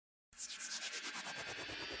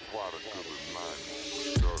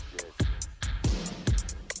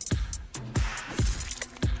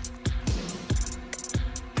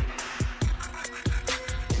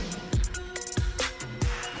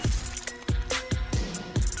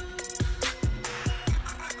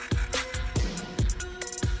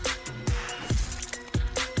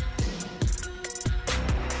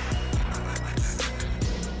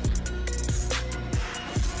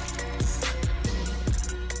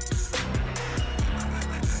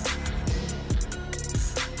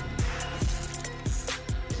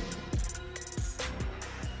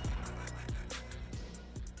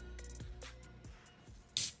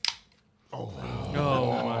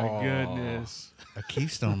A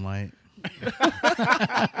Keystone Light. No,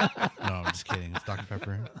 I'm just kidding. It's Dr.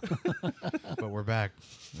 Pepper. But we're back.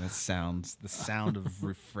 That sounds the sound of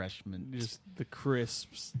refreshment. Just the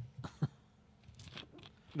crisps.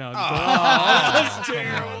 No, That's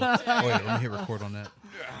terrible. Wait, let me hit record on that.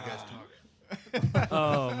 You guys talk.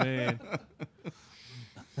 oh man.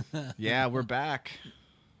 Yeah, we're back.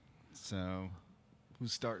 So,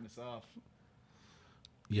 who's starting us off?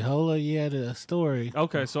 Yahola, you had a story.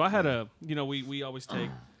 Okay, so I had a, we always take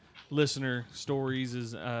listener stories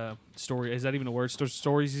as story. Is that even a word? Stories.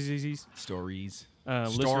 Stories. Stories.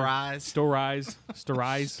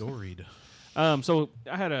 Storied. So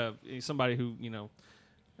I had somebody who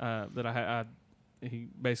that I had. He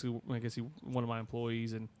basically, I guess one of my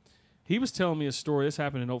employees, and he was telling me a story. This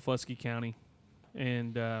happened in Okfuskee County,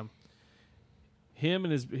 and him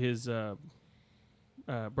and his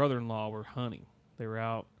brother-in-law were hunting. They were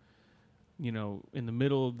out, in the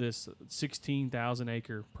middle of this 16,000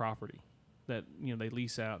 acre property that they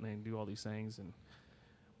lease out and they do all these things, and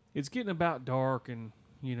it's getting about dark, and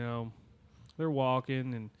they're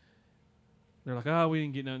walking and they're like, oh, we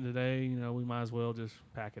didn't get nothing today. We might as well just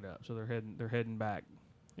pack it up. So they're heading back,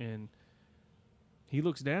 and he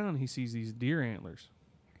looks down and he sees these deer antlers.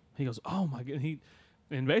 He goes, oh my god!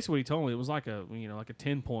 And basically what he told me, it was like a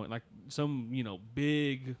 10-point, like some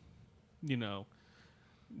big,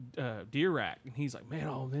 deer rack. And he's like, man,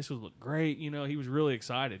 oh, this would look great. He was really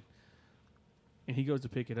excited, and he goes to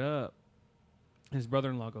pick it up. His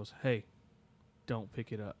brother-in-law goes, hey, don't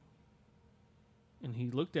pick it up. And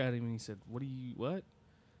he looked at him and he said, what?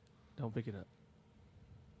 Don't pick it up.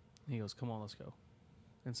 And he goes, come on, let's go.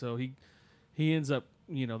 And so he ends up,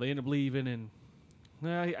 they end up leaving, and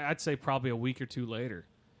I'd say probably a week or two later,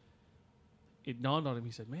 it dawned on him.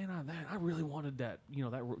 He said, man, I really wanted that,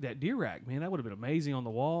 that deer rack, man. That would have been amazing on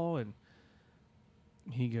the wall. And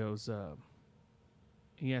he goes,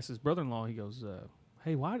 he asked his brother-in-law, he goes,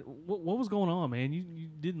 hey, what was going on, man? You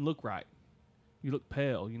didn't look right. You looked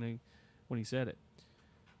pale, when he said it.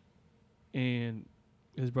 And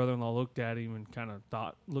his brother-in-law looked at him and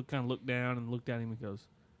looked down and looked at him and goes,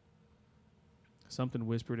 something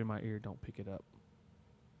whispered in my ear, don't pick it up.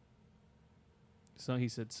 So he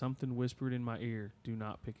said, something whispered in my ear, do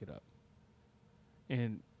not pick it up.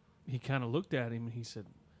 And he kind of looked at him and he said,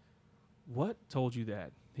 what told you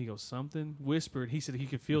that? He goes, something whispered. He said he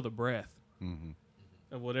could feel the breath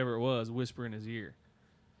of whatever it was whisper in his ear.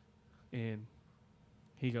 And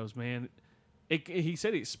he goes, man, he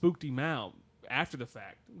said it spooked him out after the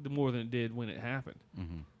fact, more than it did when it happened.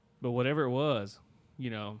 Mm-hmm. But whatever it was,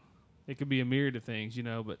 it could be a myriad of things,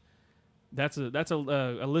 but that's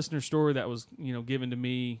a listener story that was, given to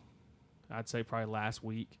me, I'd say probably last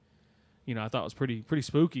week. I thought it was pretty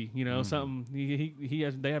spooky, something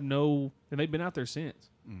they have no, and they've been out there since,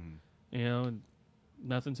 and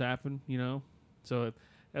nothing's happened, so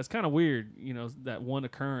that's kind of weird, that one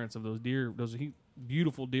occurrence of those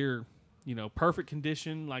beautiful deer, perfect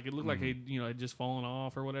condition, like it looked like they, had just fallen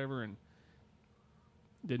off or whatever, and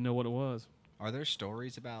didn't know what it was. Are there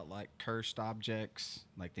stories about like cursed objects,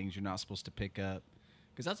 like things you're not supposed to pick up?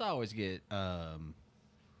 Because that's I always get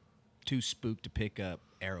too spooked to pick up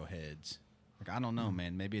arrowheads. Like I don't know,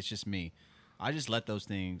 man. Maybe it's just me. I just let those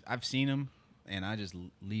things. I've seen them, and I just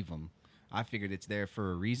leave them. I figured it's there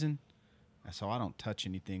for a reason, so I don't touch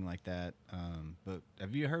anything like that. But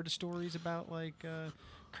have you heard of stories about like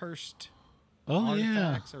cursed? Oh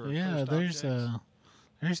yeah, cursed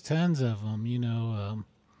there's tons of them.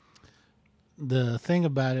 The thing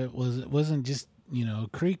about it wasn't just a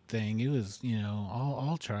creek thing. It was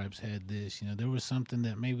all tribes had this. There was something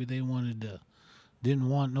that maybe they didn't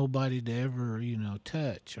want nobody to ever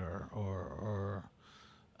touch or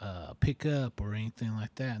pick up or anything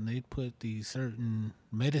like that, and they'd put these certain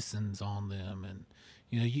medicines on them, and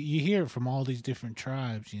you hear it from all these different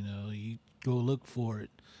tribes. You go look for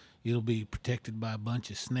it. It'll be protected by a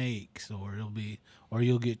bunch of snakes, or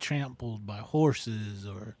you'll get trampled by horses,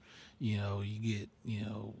 or you get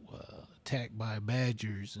attacked by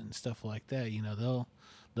badgers and stuff like that.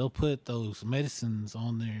 They'll put those medicines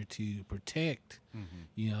on there to protect.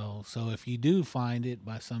 So if you do find it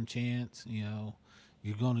by some chance,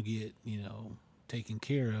 you're gonna get taken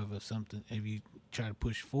care of if something, if you try to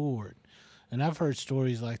push forward. And I've heard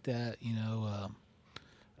stories like that.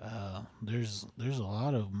 There's a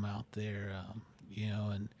lot of them out there,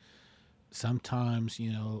 and sometimes,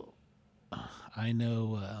 I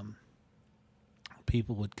know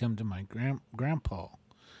people would come to my grandpa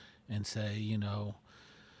and say,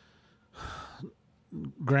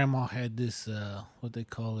 grandma had this what they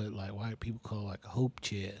call it, like white people call like a hope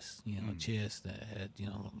chest, a chest that had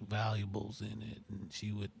valuables in it, and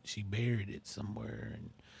she buried it somewhere,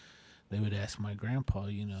 and they would ask my grandpa,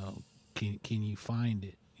 can you find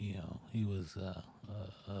it? He was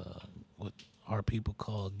what our people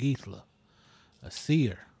call a githla, a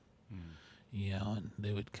seer. And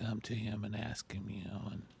they would come to him and ask him,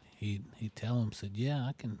 and he'd tell them, said, yeah,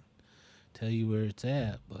 I can tell you where it's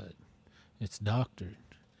at, but it's doctored.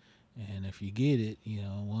 And if you get it,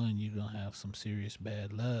 one, you're going to have some serious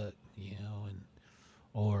bad luck,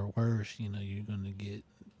 or worse, you're going to get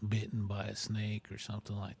bitten by a snake or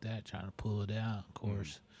something like that trying to pull it out. Of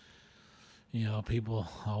course, people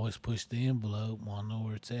always push the envelope, want to know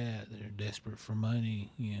where it's at. They're desperate for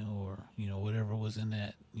money, or, whatever was in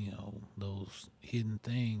that, those hidden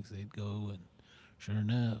things. They'd go and sure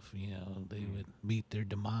enough, they would meet their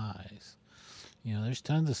demise. There's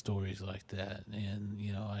tons of stories like that. And,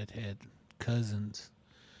 I'd had cousins,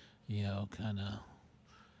 kind of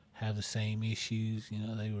have the same issues.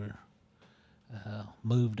 They were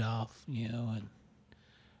moved off,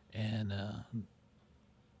 and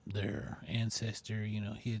their ancestor,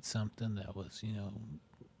 hid something that was,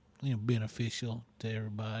 beneficial to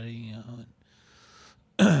everybody,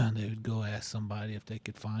 and they would go ask somebody if they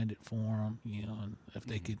could find it for them, and if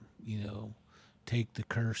they could, take the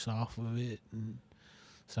curse off of it. And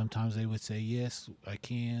sometimes they would say, yes, I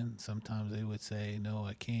can. Sometimes they would say, no,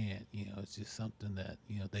 I can't. It's just something that,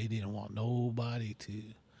 they didn't want nobody to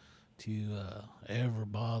ever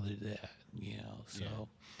bother that, so,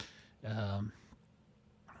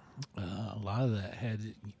 a lot of that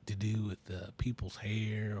had to do with people's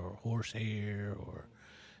hair or horse hair or,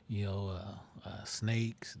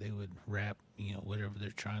 snakes. They would wrap, whatever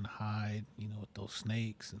they're trying to hide, with those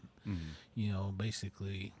snakes and,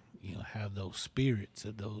 basically, have those spirits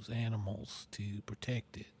of those animals to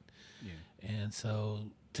protect it. Yeah. And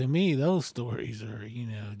so to me, those stories are,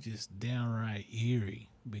 just downright eerie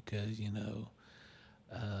because,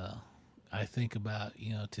 I think about,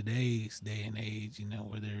 today's day and age,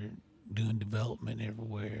 where they're doing development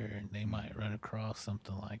everywhere and they might run across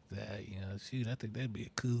something like that. Shoot, I think that'd be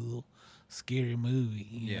a cool, scary movie,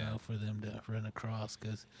 you know, for them to run across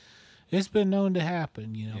because it's been known to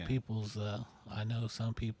happen. People's, I know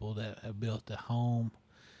some people that have built a home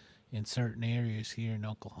in certain areas here in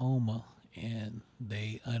Oklahoma and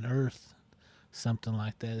they unearthed something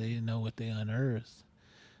like that. They didn't know what they unearthed.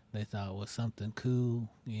 They thought it was something cool,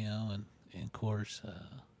 and of course,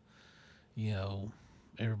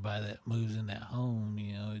 everybody that moves in that home,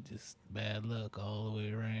 it's just bad luck all the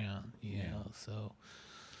way around, So,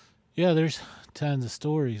 there's tons of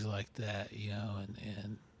stories like that,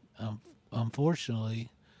 and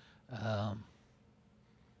unfortunately,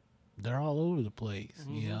 they're all over the place,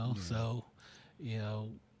 So,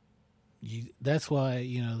 that's why,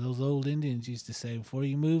 those old Indians used to say, before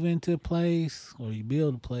you move into a place or you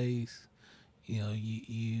build a place,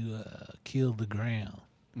 you kill the ground.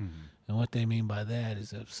 Mm-hmm. And what they mean by that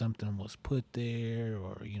is if something was put there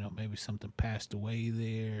or, maybe something passed away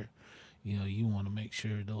there, you want to make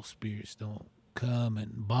sure those spirits don't come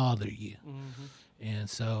and bother you. Mm-hmm. And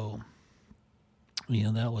so,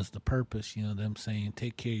 that was the purpose, them saying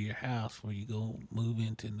take care of your house before you go move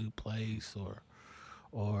into a new place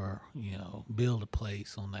or build a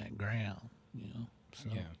place on that ground, So.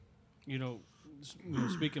 Yeah.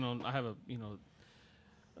 Speaking on, I have a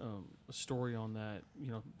story on that.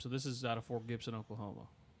 So this is out of Fort Gibson, Oklahoma.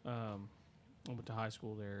 I went to high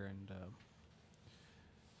school there, and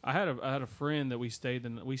I had a friend that we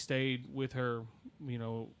stayed with her.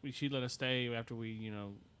 She let us stay after we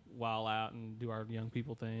while out and do our young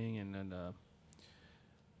people thing, and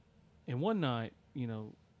one night,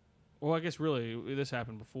 well, I guess really this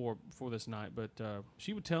happened before this night, but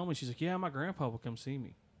she would tell me, she's like, yeah, my grandpa will come see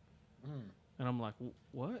me. And I'm like,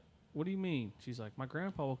 what? What do you mean? She's like, my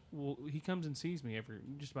grandpa, he comes and sees me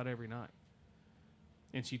just about every night.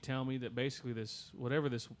 And she'd tell me that basically whatever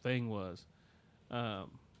this thing was,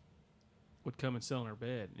 would come and sit on her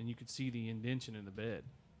bed, and you could see the indention in the bed.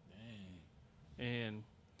 Dang. And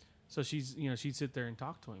so she'd sit there and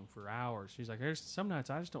talk to him for hours. She's like, there's some nights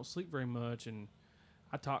I just don't sleep very much, and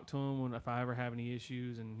I talk to him if I ever have any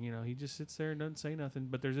issues, and he just sits there and doesn't say nothing.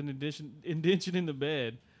 But there's an indention in the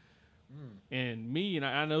bed, and me, and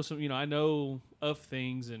I know some, I know of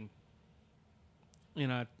things, and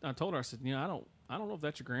I told her, I said, I don't know if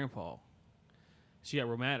that's your grandpa. She got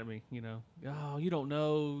real mad at me, Oh, you don't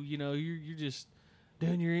know, you're just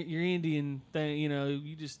doing your Indian thing,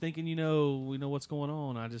 you just thinking we know what's going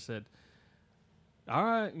on. I just said, all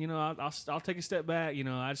right, I'll take a step back.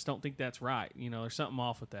 I just don't think that's right. There's something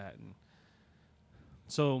off with that. And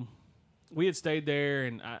So we had stayed there,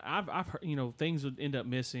 and I've heard, things would end up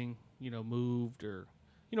missing, moved or,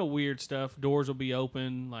 weird stuff. Doors will be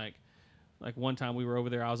open. Like one time we were over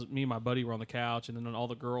there, me and my buddy were on the couch, and then all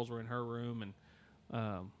the girls were in her room,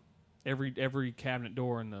 and every cabinet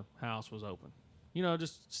door in the house was open.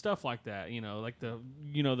 Just stuff like that. Like the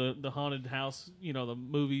haunted house. The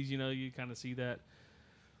movies. You kind of see that.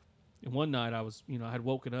 And one night I was, I had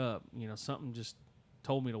woken up. Something just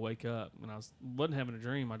told me to wake up, and wasn't having a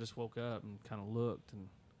dream. I just woke up and kind of looked, and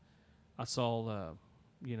I saw,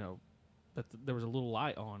 that there was a little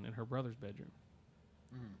light on in her brother's bedroom,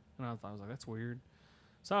 and I was like, that's weird.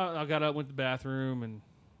 So I got up, went to the bathroom, and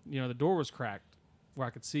the door was cracked where I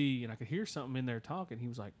could see, and I could hear something in there talking. He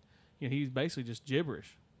was like, he's basically just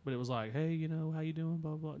gibberish, but it was like, hey, how you doing,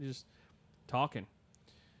 blah blah, just talking.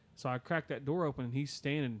 So I cracked that door open, and he's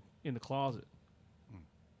standing in the closet.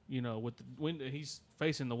 With the window, he's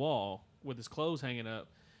facing the wall with his clothes hanging up,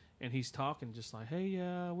 and he's talking just like, hey,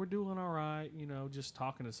 we're doing all right, just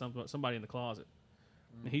talking to somebody in the closet.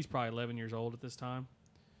 And he's probably 11 years old at this time.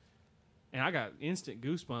 And I got instant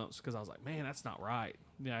goosebumps because I was like, man, that's not right.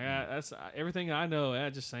 Yeah, that's everything I know.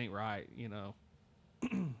 That just ain't right,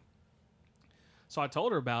 So I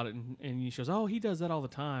told her about it, and she goes, oh, he does that all the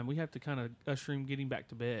time. We have to kind of usher him getting back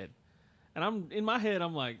to bed. And in my head,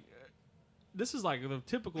 I'm like, this is like the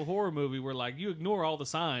typical horror movie where like you ignore all the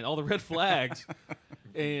signs, all the red flags,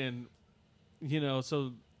 and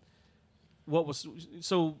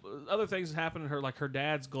so other things happened to her. Like her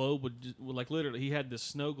dad's globe would like literally, he had this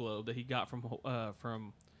snow globe that he got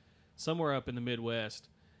from somewhere up in the Midwest,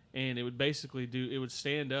 and it would basically it would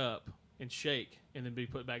stand up and shake and then be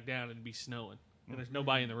put back down and be snowing, and there's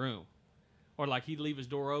nobody in the room, or like he'd leave his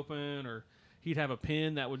door open, or he'd have a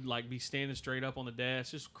pen that would like be standing straight up on the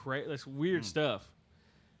desk. Just crazy, that's weird stuff.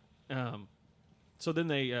 So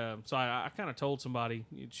then I kind of told somebody,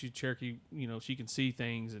 Cherokee, she can see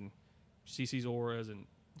things and she sees auras and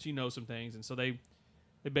she knows some things, and so they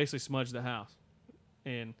basically smudged the house,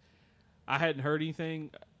 and I hadn't heard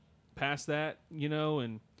anything past that,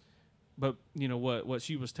 but what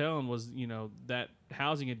she was telling was, that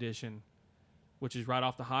housing addition, which is right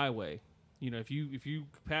off the highway. If you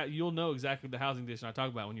pass, you'll know exactly the housing addition I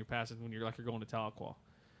talk about when you're going to Tahlequah.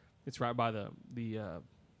 It's right by the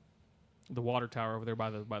water tower over there by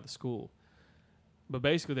the school. But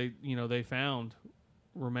basically, they found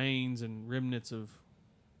remains and remnants of,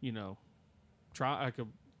 like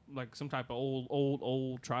some type of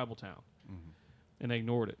old tribal town, and they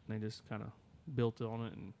ignored it. And they just kind of built on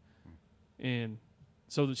it, and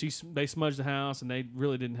so they smudged the house, and they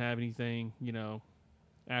really didn't have anything,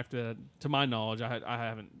 After that, to my knowledge, I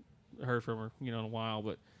haven't heard from her, in a while.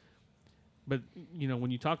 But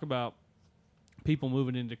when you talk about people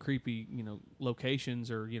moving into creepy,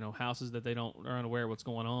 locations or houses that they are unaware of what's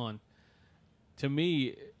going on, to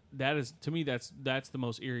me that's the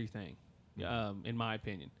most eerie thing, in my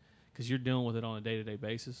opinion, because you're dealing with it on a day-to-day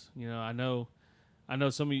basis. I know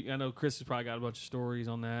Chris has probably got a bunch of stories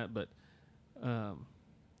on that, but I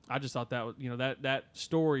just thought that was, that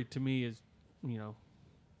story to me is,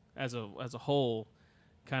 as a whole,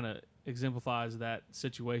 kind of exemplifies that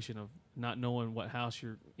situation of not knowing what house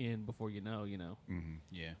you're in before you know.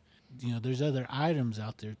 Yeah. There's other items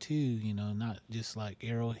out there too, not just like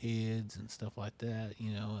arrowheads and stuff like that.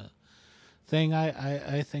 Thing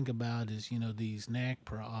I think about is, these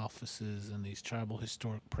NAGPRA offices and these tribal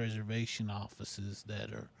historic preservation offices that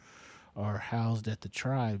are housed at the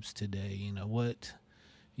tribes today.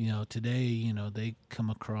 Today, they come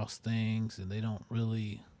across things and they don't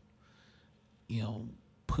really,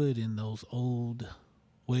 put in those old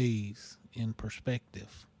ways in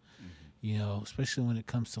perspective, especially when it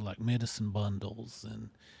comes to like medicine bundles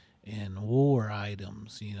and war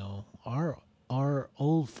items. Our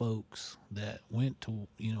old folks that went to,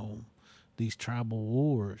 these tribal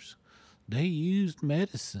wars, they used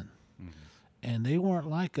medicine, and they weren't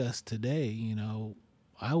like us today.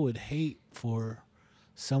 I would hate for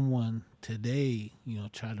someone today,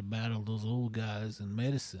 try to battle those old guys in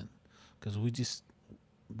medicine, because we just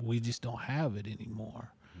don't have it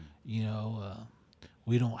anymore.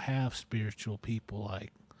 We don't have spiritual people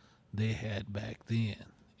like they had back then.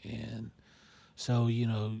 And so,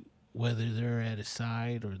 whether they're at a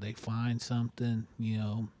site or they find something,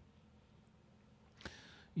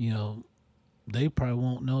 they probably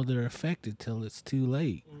won't know they're affected till it's too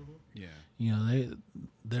late. Yeah.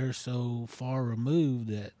 They're so far removed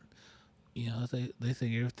that, they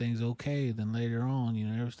think everything's okay. Then later on,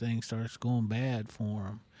 everything starts going bad for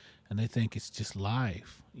them, and they think it's just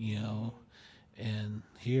life, and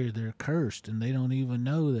here they're cursed and they don't even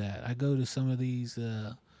know that. I go to some of these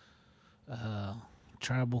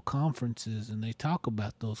tribal conferences and they talk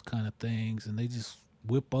about those kind of things and they just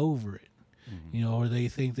whip over it, you know, or they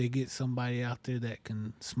think they get somebody out there that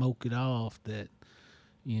can smoke it off that,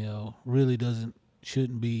 you know, really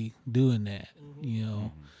shouldn't be doing that. You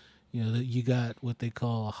know, that you got what they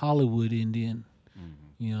call a Hollywood Indian,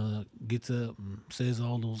 you know, that gets up and says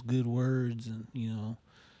all those good words and, you know,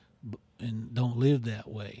 and don't live that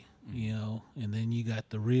way, you know. And then you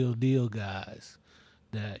got the real deal guys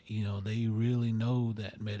that, you know, they really know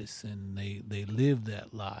that medicine. They live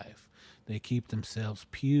that life. They keep themselves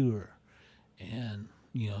pure. And,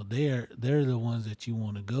 you know, they're the ones that you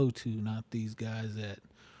want to go to, not these guys that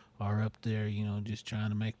are up there, you know, just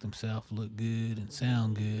trying to make themselves look good and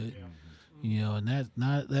sound good. You know, and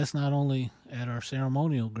that's not only at our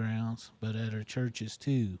ceremonial grounds, but at our churches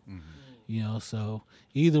too. You know, so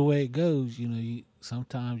either way it goes, you know,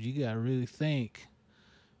 sometimes you got to really think,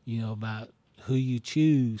 you know, about who you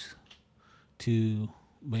choose to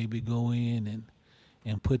maybe go in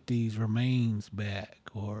and put these remains back,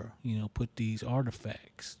 or, you know, put these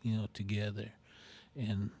artifacts, you know, together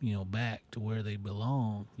and, you know, back to where they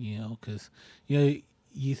belong, you know, because, you know,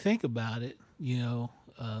 you think about it, you know,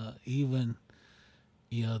 even,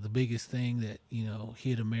 you know, the biggest thing that, you know,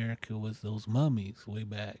 hit America was those mummies way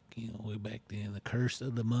back then, the curse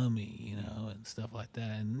of the mummy, you know, and stuff like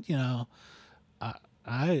that. And, you know,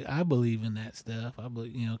 I believe in that stuff. I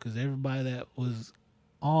believe, you know, because everybody that was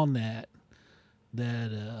on that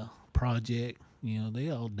project, you know, they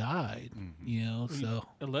all died, you know, so.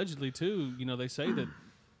 Allegedly, too, you know, they say that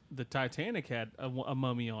the Titanic had a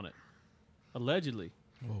mummy on it. Allegedly.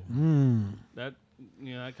 That,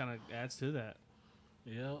 you know, that kind of adds to that.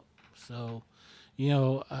 Yeah. So, you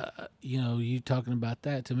know, you talking about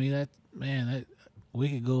that, to me, that, man, that we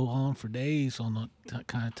could go on for days on that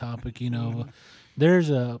kind of topic, you know. There's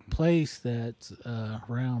a place that's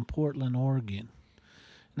around Portland, Oregon,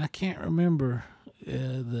 and I can't remember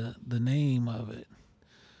the name of it,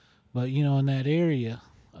 but, you know, in that area,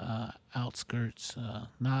 outskirts,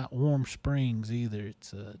 not Warm Springs either.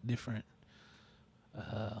 It's a different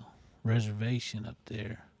reservation up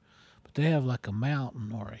there, but they have like a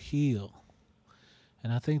mountain or a hill,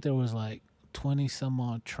 and I think there was like 20 some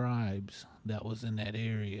odd tribes that was in that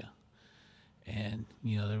area, and,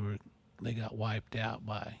 you know, they got wiped out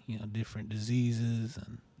by, you know, different diseases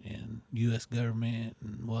and U.S. government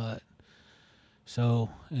and what. So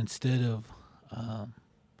instead of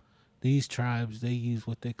these tribes, they use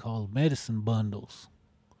what they call medicine bundles,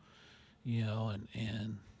 you know,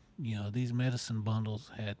 and you know, these medicine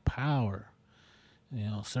bundles had power. You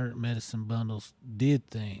know, certain medicine bundles did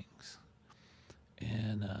things,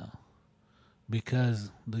 and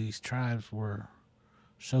because these tribes were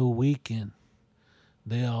so weakened,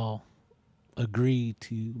 they all agreed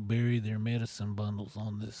to bury their medicine bundles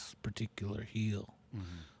on this particular hill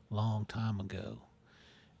long time ago.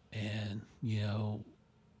 And, you know,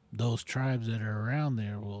 those tribes that are around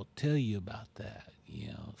there will tell you about that, you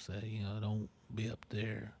know, say, you know, don't be up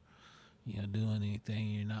there, you know, doing anything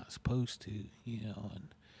you're not supposed to, you know, and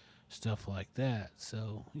stuff like that.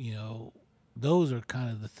 So, you know, those are kind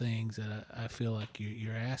of the things that I feel like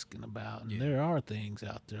you're asking about. And there are things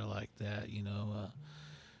out there like that, you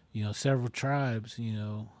know, several tribes, you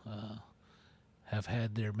know, have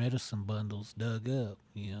had their medicine bundles dug up,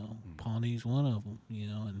 you know. Pawnee's one of them, you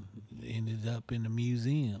know, and ended up in the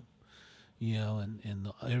museum, you know,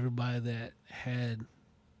 and everybody that had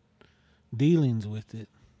dealings with it,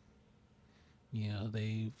 you know,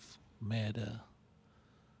 they've met a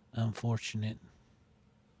unfortunate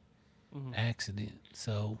accident.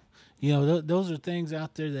 So, you know, those are things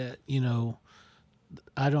out there that, you know,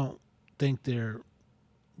 I don't think they're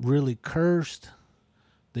really cursed.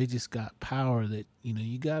 They just got power that, you know,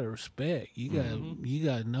 you got to respect. You got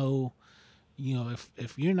to know, you know,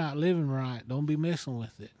 if you're not living right, don't be messing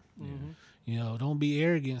with it. You know, don't be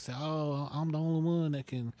arrogant and say, oh, I'm the only one that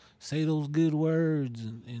can say those good words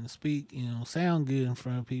and speak, you know, sound good in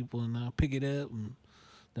front of people, and I'll pick it up, and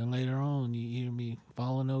then later on you hear me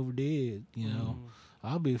falling over dead, you know.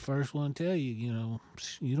 I'll be the first one to tell you, you know,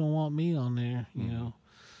 you don't want me on there, you know.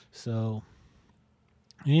 So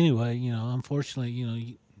anyway, you know, unfortunately, you know,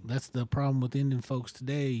 that's the problem with Indian folks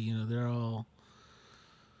today. You know, they're all,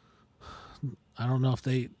 I don't know if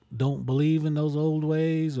they don't believe in those old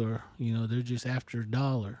ways, or, you know, they're just after a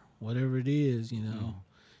dollar, whatever it is, you know.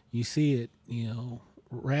 You see it, you know,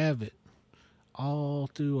 rabbit all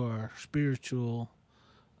through our spiritual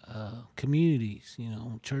communities, you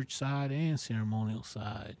know, church side and ceremonial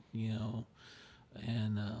side, you know.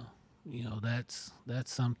 And, you know, that's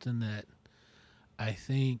something that I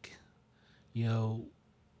think, you know,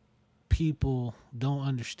 people don't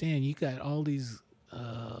understand. You got all these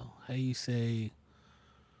how you say,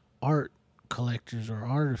 art collectors or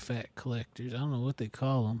artifact collectors. I don't know what they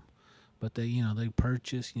call them, but they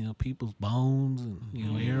purchase, people's bones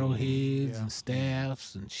and, arrowheads and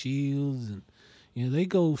staffs and shields, and, they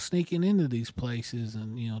go sneaking into these places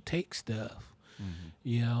and, take stuff,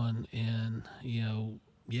 and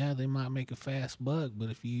yeah, they might make a fast buck, but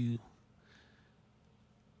if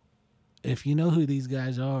you know who these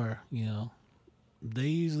guys are, they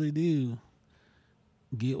usually do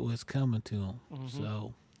get what's coming to them.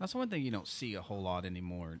 So That's one thing you don't see a whole lot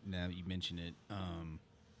anymore. Now that you mention it, I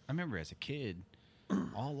remember as a kid,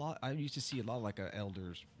 I used to see a lot like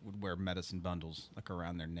elders would wear medicine bundles like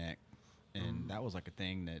around their neck, and that was like a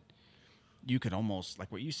thing that you could almost,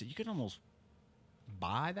 like what you said, you could almost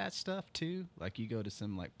buy that stuff too. Like you go to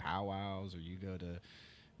some like powwows, or you go to,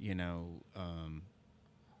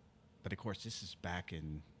 but of course this is back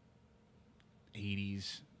in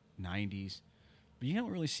 80s, 90s. But you don't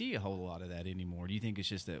really see a whole lot of that anymore. Do you think it's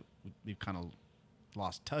just that we've kind of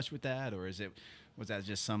lost touch with that, or was that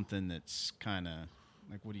just something that's kind of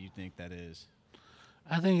like, what do you think that is?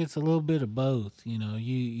 I think it's a little bit of both. You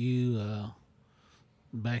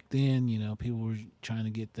back then, people were trying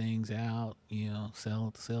to get things out,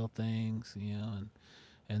 sell things,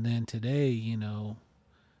 and then today,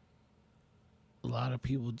 a lot of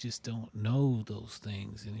people just don't know those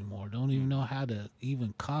things anymore. Don't even know how to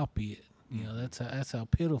even copy it. That's how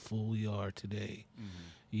pitiful we are today.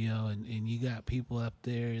 And you got people up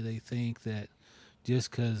there, they think that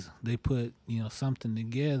just because they put, something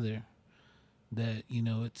together that,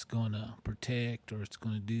 it's going to protect or it's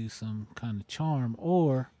going to do some kind of charm,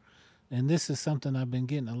 and this is something I've been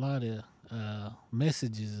getting a lot of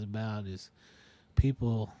messages about, is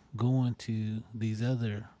people going to these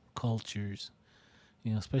other cultures,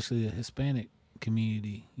 especially the Hispanic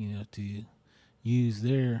community, to use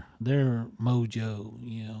their mojo,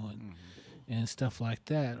 and stuff like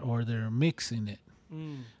that, or they're mixing it.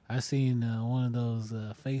 I seen one of those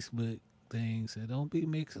Facebook things that don't be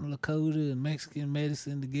mixing Lakota and Mexican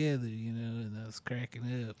medicine together, and I was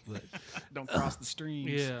cracking up. But Don't cross the streams.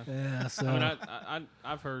 yeah. So I mean,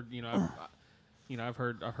 I've heard,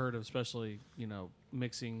 I've heard of, especially,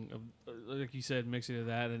 mixing of, like you said, mixing of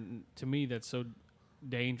that, and to me that's so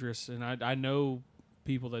dangerous, and I know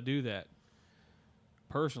people that do that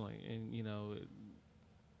personally, and it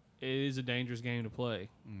is a dangerous game to play,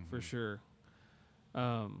 for sure.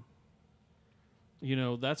 That's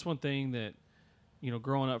one thing that,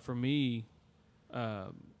 growing up for me,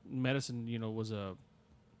 medicine, was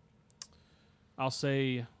I'll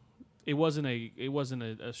say it wasn't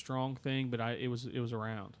a strong thing, but it was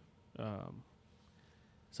around.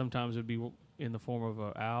 Sometimes it'd be in the form of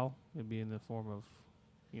an owl. It'd be in the form of,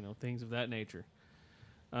 things of that nature.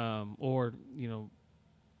 Or,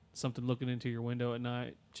 something looking into your window at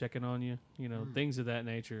night, checking on you, things of that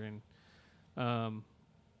nature. And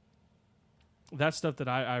that's stuff that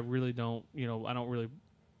I really don't, I don't really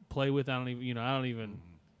play with. I don't even,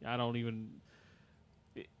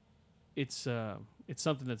 it's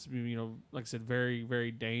something that's, like I said, very,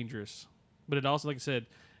 very dangerous. But it also, like I said,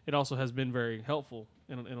 it also has been very helpful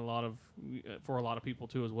in a lot of, for a lot of people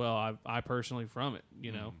too as well. I personally from it,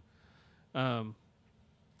 I'll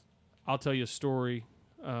tell you a story.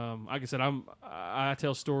 Like I said, I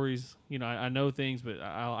tell stories, I know things, but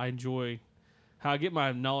I enjoy how I get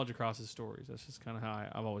my knowledge across as stories. That's just kind of how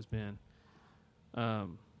I've always been.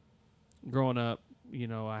 Growing up,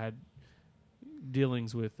 I had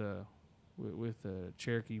dealings with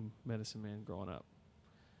Cherokee medicine man growing up.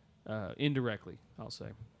 Indirectly, I'll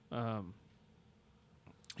say.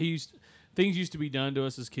 Things used to be done to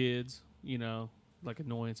us as kids, like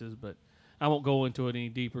annoyances, but I won't go into it any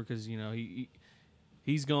deeper because,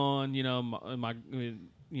 he's gone, my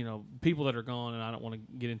people that are gone, and I don't want to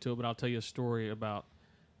get into it, but I'll tell you a story about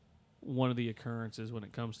one of the occurrences when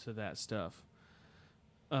it comes to that stuff.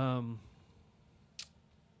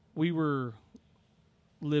 We were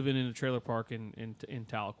living in a trailer park in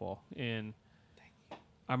Tahlequah, and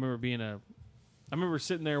I remember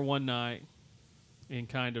sitting there one night and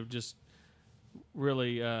kind of just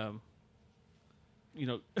really,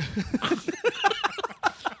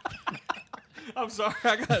 I'm sorry,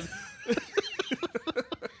 I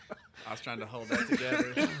was trying to hold that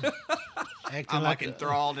together. acting I'm like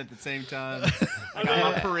enthralled at the same time. I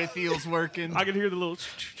got my peripherals working. I could hear the little.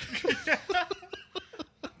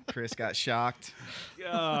 Chris got shocked.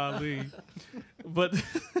 Golly. But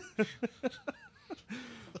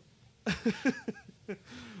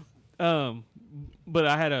but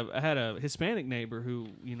I had a Hispanic neighbor who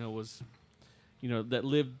was that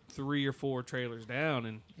lived 3 or 4 trailers down,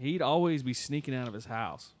 and he'd always be sneaking out of his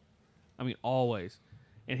house. I mean, always.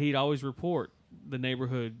 And he'd always report the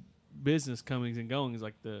neighborhood business comings and goings,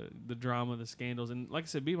 like the drama, the scandals. And like I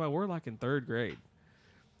said, we're like in 3rd grade.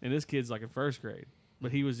 And this kid's like in 1st grade.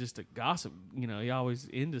 But he was just a gossip. You know, he always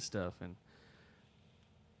into stuff. And,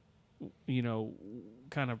 you know,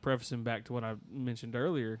 kind of prefacing back to what I mentioned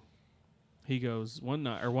earlier, he goes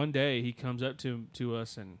one day he comes up to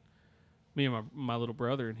us and me and my little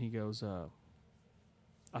brother, and he goes,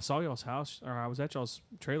 I saw y'all's house, or I was at y'all's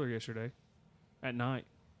trailer yesterday at night,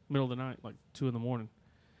 middle of the night, like 2 a.m.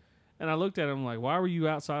 And I looked at him like, why were you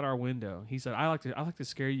outside our window? He said, I like to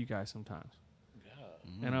scare you guys sometimes.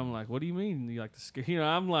 And I'm like, what do you mean you like to scare? You know,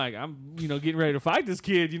 I'm getting ready to fight this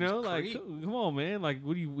kid, you know, like, come on, man. Like,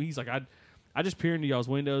 what do you, he's like, I just peer into y'all's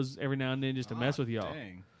windows every now and then just to mess with y'all.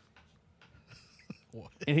 Dang.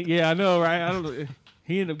 And yeah, I know, right? I don't know.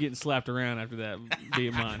 He ended up getting slapped around after that,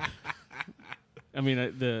 being mine. I mean,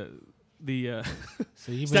 the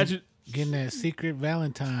so you've statute been getting that secret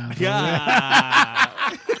Valentine.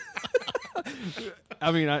 Yeah.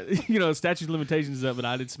 I mean, statute of limitations is up, but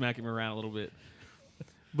I did smack him around a little bit.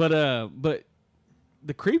 But the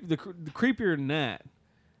creepier than that,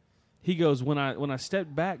 he goes, when I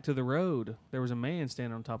stepped back to the road, there was a man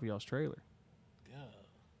standing on top of y'all's trailer.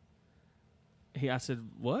 I said,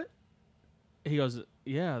 what? He goes,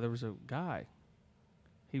 yeah, there was a guy.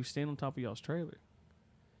 He was standing on top of y'all's trailer.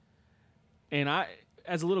 And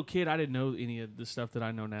as a little kid, I didn't know any of the stuff that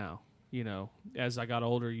I know now. You know, as I got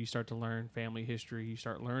older, you start to learn family history. You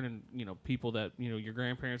start learning, you know, people that, you know, your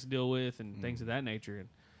grandparents deal with and things of that nature. And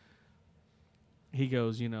he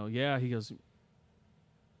goes, you know, yeah, he goes,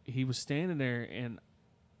 he was standing there and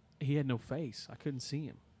he had no face. I couldn't see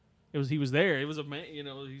him. He was there. It was a man, you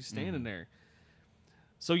know, he's standing there.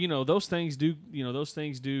 So, you know, those things do, you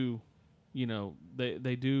know,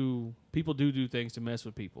 they do, people do things to mess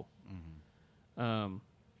with people. I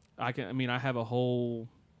have a whole,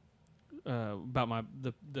 about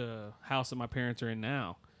the house that my parents are in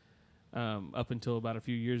now, up until about a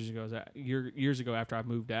few years ago after I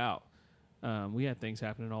moved out, we had things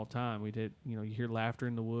happening all the time. We did, you know, you hear laughter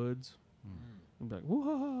in the woods, and be like,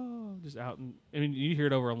 whoa, just out, and I mean, you hear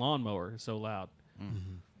it over a lawnmower. It's so loud.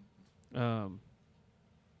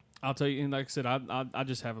 I'll tell you, and like I said, I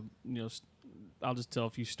just have I'll just tell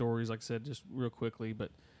a few stories, like I said, just real quickly.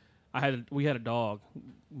 But we had a dog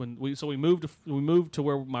when we moved to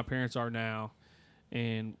where my parents are now,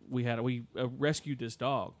 and we rescued this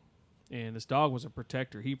dog, and this dog was a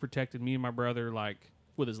protector. He protected me and my brother like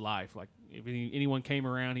with his life. Like if anyone came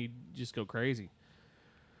around, he'd just go crazy.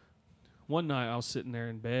 One night I was sitting there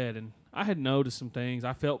in bed, and I had noticed some things.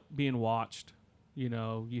 I felt being watched. You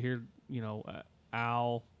know, you hear, you know,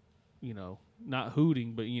 owl, you know, not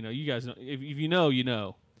hooting, but, you know, you guys know, if you know, you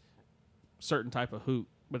know, certain type of hoot,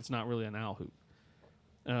 but it's not really an owl hoot.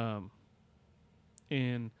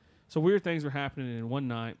 And so weird things were happening, and one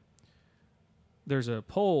night there's a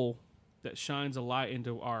pole that shines a light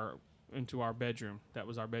into our bedroom. That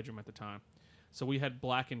was our bedroom at the time. So we had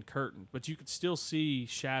blackened curtains, but you could still see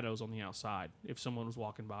shadows on the outside if someone was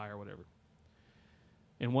walking by or whatever.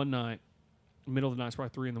 And one night, middle of the night, it's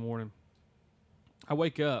probably 3 a.m, I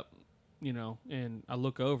wake up, you know, and I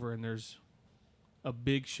look over, and there's a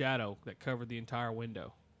big shadow that covered the entire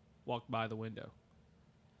window, walked by the window.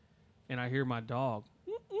 And I hear my dog,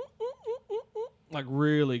 like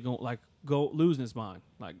really go losing his mind.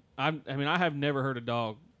 Like, I have never heard a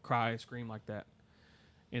dog cry and scream like that.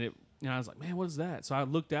 And I was like, man, what is that? So I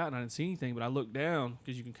looked out and I didn't see anything, but I looked down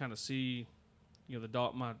because you can kind of see, you know, the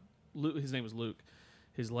dog, his name was Luke,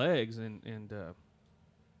 his legs, and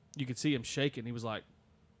you could see him shaking. He was like,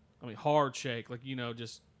 I mean, hard shake, like, you know,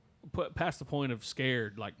 just put past the point of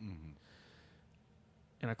scared, like.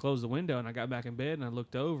 And I closed the window and I got back in bed and I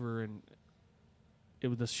looked over, and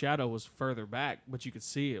the shadow was further back, but you could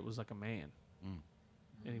see it was like a man,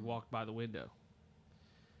 and he walked by the window,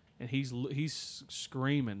 and he's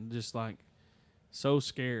screaming, just like so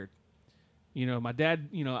scared. You know, my dad,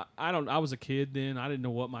 you know, I was a kid then. I didn't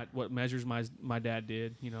know what measures my dad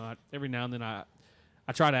did. You know, every now and then I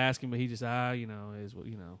try to ask him, but he just, you know, is what,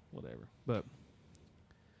 you know, whatever. But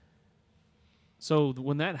so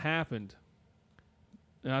when that happened,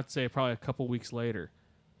 and I'd say probably a couple weeks later,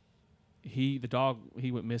 the dog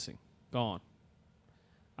went missing, gone.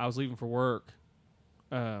 I was leaving for work,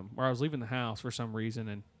 or I was leaving the house for some reason,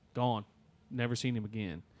 and gone. Never seen him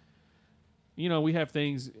again. You know, we have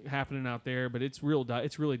things happening out there, but it's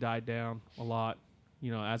really died down a lot.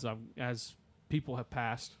 You know, as people have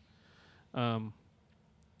passed. But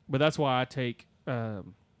that's why I take, you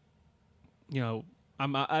know,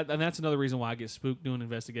 and that's another reason why I get spooked doing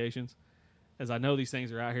investigations. as I know these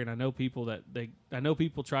things are out here, and I know people I know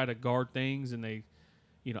people try to guard things, and they,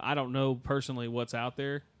 I don't know personally what's out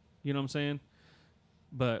there. You know what I'm saying?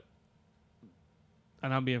 But,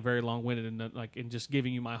 and I'm being very long-winded in just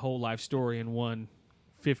giving you my whole life story in one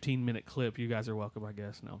 15-minute clip. You guys are welcome, I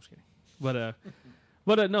guess. No, I'm just kidding.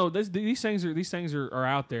 But no, these things are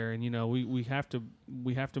out there, and we have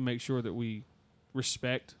to make sure that we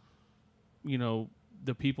respect,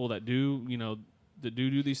 the people that do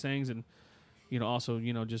these things, and also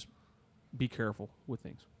just be careful with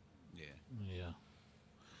things. Yeah.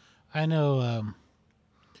 I know,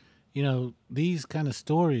 these kind of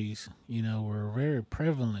stories, were very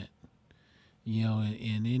prevalent,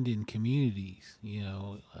 in Indian communities,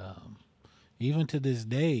 even to this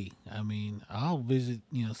day. I mean, I'll visit,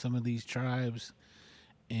 some of these tribes,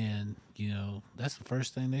 and, that's the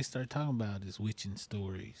first thing they start talking about is witching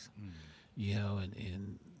stories,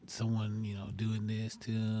 and someone, doing this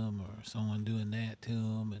to them or someone doing that to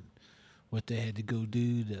them, and what they had to go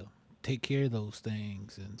do to take care of those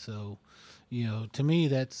things. And so, to me,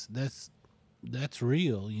 that's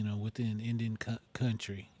real, within Indian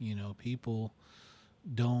country. People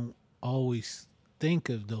don't always think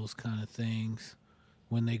of those kind of things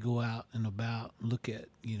when they go out and about, look at,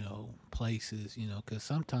 places, because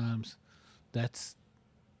sometimes that's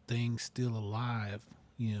things still alive,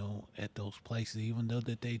 at those places, even though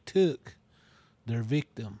that they took their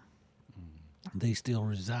victim, they still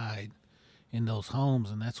reside in those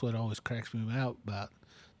homes. And that's what always cracks me out about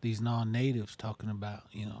these non-natives talking about,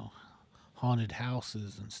 haunted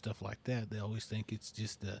houses and stuff like that. They always think it's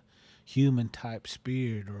just a human type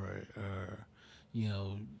spirit or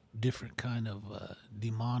different kind of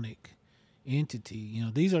demonic entity.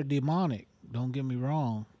 These are demonic, don't get me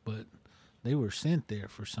wrong, but they were sent there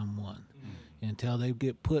for someone. Until they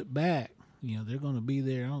get put back, they're going to be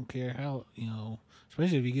there. I don't care how,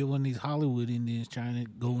 especially if you get one of these Hollywood Indians trying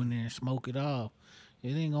to go in there and smoke it off, it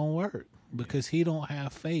ain't going to work because he don't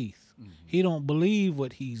have faith. He don't believe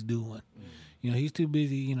what he's doing. He's too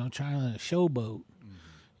busy, trying to showboat.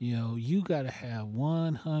 You got to have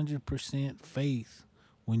 100% faith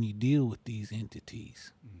when you deal with these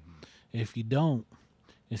entities. If you don't,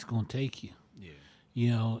 it's going to take you.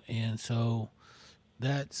 And so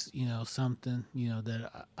that's, something,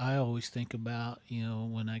 that I always think about,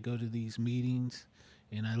 when I go to these meetings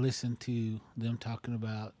and I listen to them talking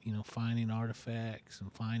about, finding artifacts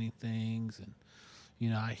and finding things. And,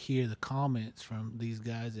 I hear the comments from these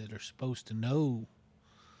guys that are supposed to know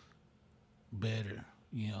better,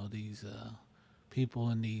 these people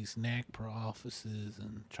in these NACPRA offices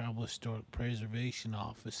and Tribal Historic Preservation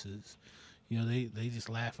offices. They just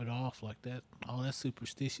laugh it off like that. All that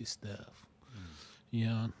superstitious stuff.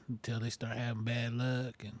 Until they start having bad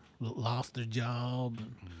luck and lost their job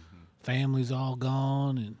and families all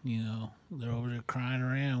gone, and they're over there crying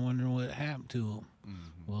around wondering what happened to them.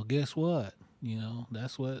 Well, guess what?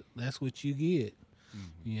 That's what you get.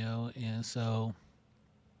 And so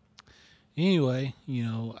anyway,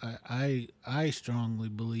 I strongly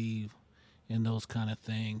believe in those kind of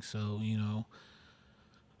things. So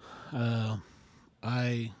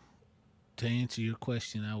to answer your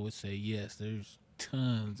question, I would say yes. There's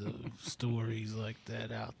tons of stories like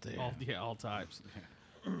that out there. All types.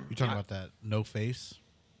 You talking about that no face?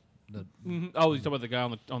 Oh, you talking about the guy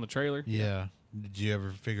on the trailer? Yeah. Did you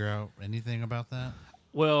ever figure out anything about that?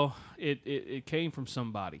 Well, it came from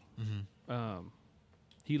somebody.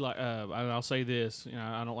 He I'll say this.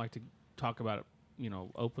 I don't like to talk about it,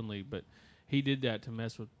 openly, but he did that to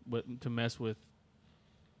mess with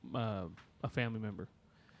a family member,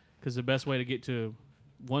 because the best way to get to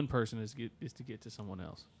one person is to get to someone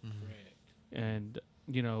else. And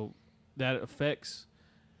that affects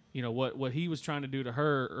what he was trying to do to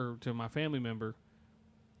her or to my family member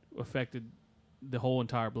affected the whole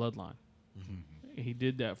entire bloodline. He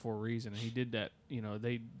did that for a reason, and he did that.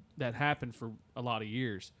 That happened for a lot of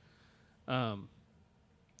years. But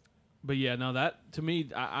yeah, no, that to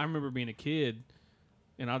me, I remember being a kid.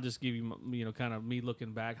 And I'll just give you, kind of me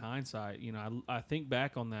looking back, hindsight. I think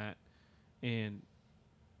back on that, and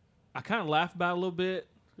I kind of laugh about it a little bit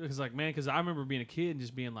because, because I remember being a kid and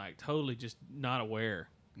just being totally just not aware.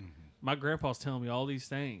 My grandpa's telling me all these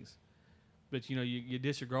things, but you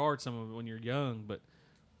disregard some of it when you're young. But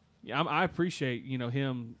yeah, I appreciate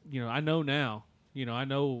him. I know now. I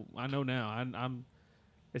know now. I'm.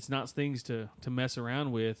 It's not things to mess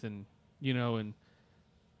around with, and and.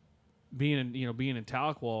 Being in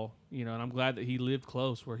Tahlequah, and I'm glad that he lived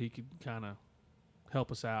close where he could kind of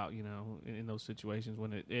help us out, in those situations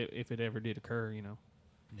when if it ever did occur,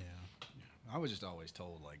 Yeah. I was just always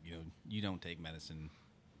told, you don't take medicine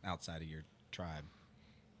outside of your tribe.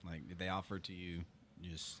 Like if they offer it to you, you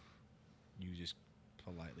just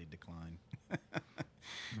politely decline.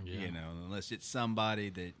 You know, unless it's somebody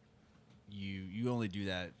that you only do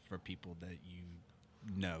that for people that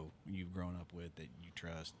you've grown up with, that you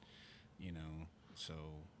trust. You know, so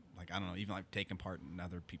like I don't know, even like taking part in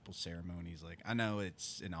other people's ceremonies. Like I know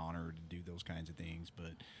it's an honor to do those kinds of things,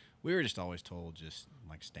 but we were just always told just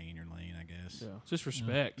like stay in your lane, I guess. Yeah. Just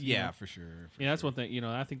respect. you Yeah, know? for sure. Yeah, that's one thing. You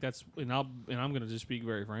know, I think that's, and I'm going to just speak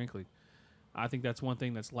very frankly. I think that's one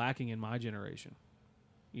thing that's lacking in my generation.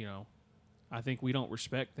 You know, I think we don't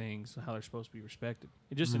respect things how they're supposed to be respected.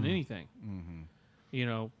 Just in anything. Mm-hmm. You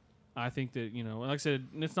know, I think that, you know, like I said,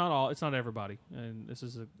 it's not everybody, and this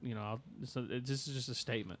is this is just a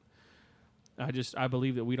statement. I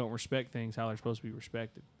believe that we don't respect things how they're supposed to be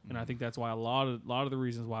respected, and I think that's why a lot of the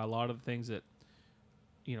reasons why a lot of the things that,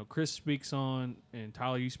 you know, Chris speaks on and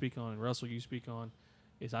Tyler you speak on and Russell you speak on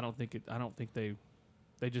is I don't think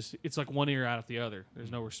they just, it's like one ear out of the other.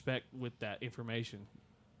 There's no respect with that information.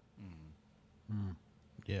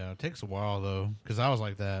 Yeah, it takes a while though, because I was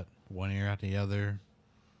like that, one ear out the other,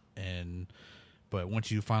 but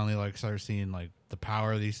once you finally like start seeing like the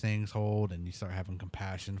power of these things hold, and you start having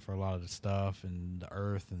compassion for a lot of the stuff and the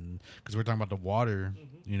earth, and because we're talking about the water,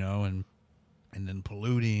 you know, and then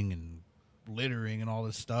polluting and littering and all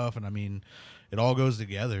this stuff, and I mean, it all goes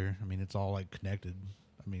together. I mean, it's all like connected.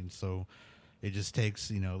 I mean, so it just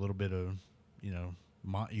takes, you know, a little bit of, you know,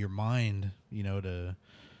 your mind, you know, to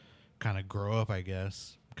kind of grow up, I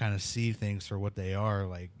guess, kind of see things for what they are.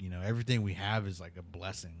 Like, you know, everything we have is like a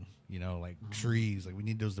blessing, you know, like trees, like we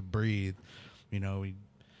need those to breathe, you know.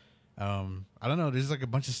 I don't know, there's like a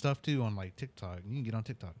bunch of stuff too on like TikTok. You can get on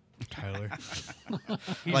TikTok, Tyler.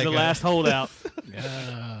 He's Like the last holdout.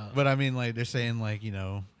 But I mean, like, they're saying like, you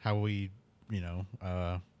know, how we, you know,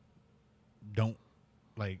 don't,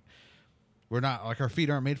 like, we're not, like, our feet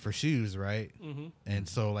aren't made for shoes, right? Mm-hmm. And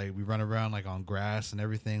so, like, we run around, like, on grass and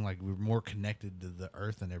everything. Like, we're more connected to the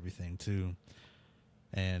earth and everything, too.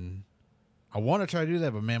 And I want to try to do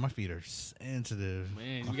that, but, man, my feet are sensitive.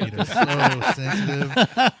 Man, My you feet are so sensitive.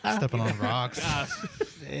 Stepping on rocks. Got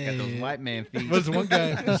those white man feet. But this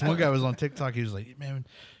one guy was on TikTok. He was like, man,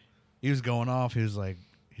 he was going off. He was like,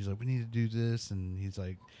 we need to do this. And he's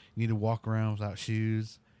like, you need to walk around without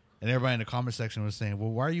shoes. And everybody in the comment section was saying,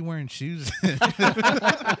 well, why are you wearing shoes? Hey,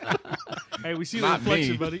 we see the Not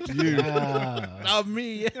reflection, me. buddy. You. Not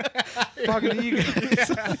me. Talking to you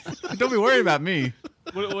guys. Don't be worried about me.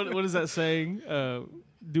 What is that saying?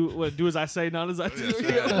 Do as I say, not as I do. Do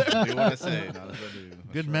what I say, not as I do.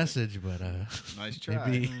 That's Good right. message, but Nice try.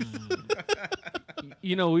 maybe.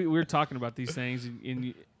 You know, we were talking about these things,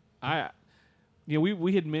 and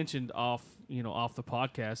we had mentioned off the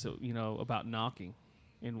podcast, you know, about knocking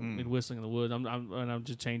and whistling in the woods. I'm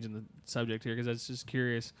just changing the subject here because I was just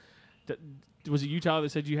curious. Was it you, Tyler,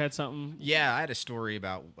 that said you had something? Yeah, I had a story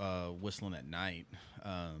about whistling at night.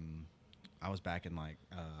 I was back in like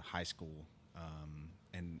high school,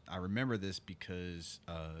 and I remember this because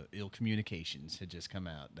Ill Communications had just come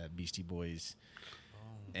out, that Beastie Boys,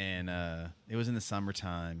 and it was in the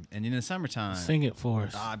summertime. And in the summertime, Sing it for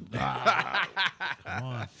us. Come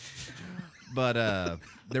on. but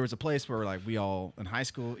there was a place where like we all in high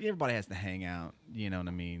school, everybody has to hang out. You know what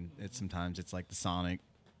I mean? Sometimes it's like the Sonic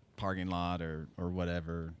parking lot or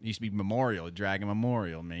whatever. It used to be Memorial, Dragon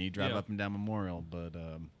Memorial. Man, you drive up and down Memorial, but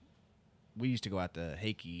we used to go out to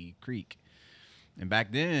Hakey Creek. And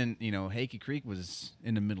back then, you know, Hakey Creek was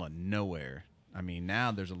in the middle of nowhere. I mean,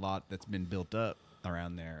 now there's a lot that's been built up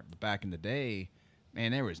around there. But back in the day,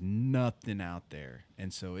 man, there was nothing out there.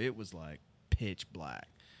 And so it was like pitch black.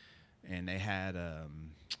 And they had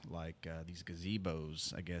these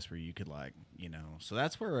gazebos, I guess, where you could like, you know. So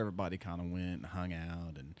that's where everybody kind of went and hung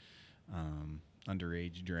out and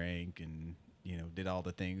underage drank and, you know, did all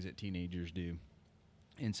the things that teenagers do.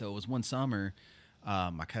 And so it was one summer,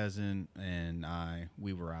 my cousin and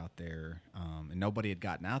we were out there, and nobody had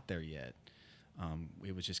gotten out there yet.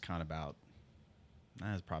 It was just kind of about,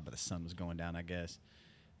 that was probably the sun was going down, I guess.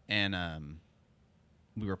 And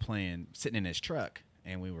we were sitting in his truck,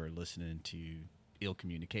 and we were listening to Ill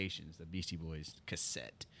Communications, the Beastie Boys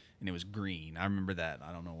cassette, and it was green. I remember that.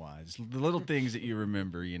 I don't know why. Just the little things that you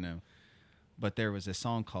remember, you know. But there was a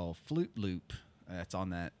song called Flute Loop that's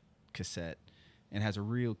on that cassette, and has a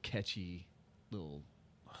real catchy little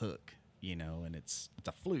hook, you know, and it's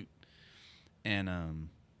a flute. And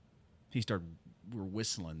we were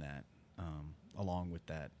whistling that along with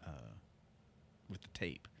that with the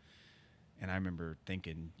tape. And I remember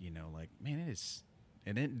thinking, you know, like, man,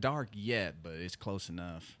 it ain't dark yet, but it's close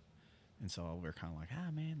enough. And so we were kind of like,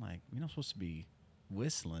 man, like, you're not supposed to be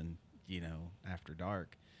whistling, you know, after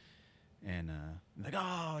dark. and like,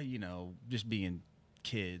 oh, just being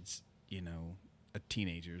kids,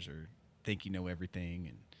 teenagers, or think you know everything,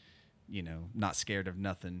 and not scared of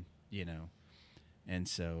nothing, and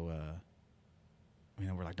so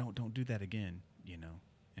we're like, don't do that again,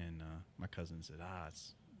 and my cousin said,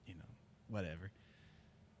 it's whatever,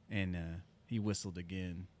 and he whistled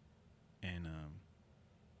again, and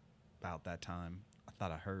about that time I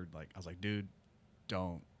thought I heard, like, I was like, dude,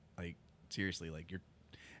 don't, like, seriously, like, you're,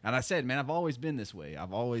 and I said, man, I've always been this way.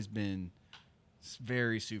 I've always been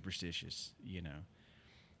very superstitious,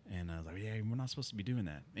 and I was like, yeah, we're not supposed to be doing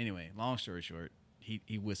that. Anyway, long story short,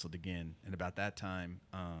 he whistled again, and about that time,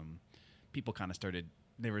 people kind of started.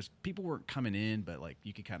 People weren't coming in, but like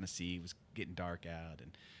you could kind of see it was getting dark out,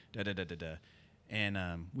 and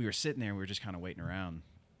and we were sitting there, and we were just kind of waiting around,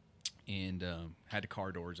 and had the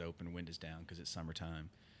car doors open, windows down because it's summertime,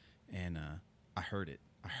 and I heard it.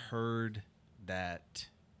 I heard that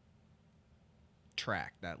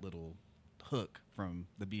track, that little hook from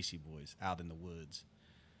the Beastie Boys, Out in the Woods.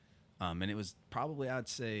 And it was probably, I'd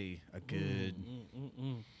say, a good,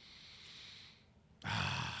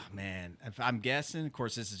 man, if I'm guessing, of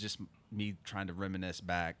course, this is just me trying to reminisce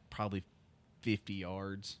back, probably 50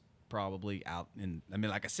 yards, probably out in, I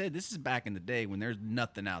mean, like I said, this is back in the day when there's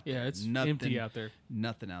nothing out there. Yeah, it's nothing, empty out there.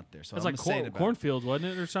 Nothing out there. So It's I'm like gonna say it about, cornfield,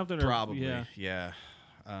 wasn't it, or something? Or, probably, yeah. yeah.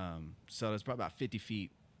 So it's probably about 50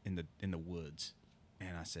 feet in the woods.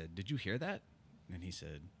 And I said, did you hear that? And he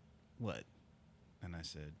said, what? And I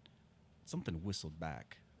said, something whistled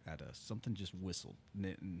back at us. Something just whistled.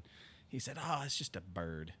 And he said, it's just a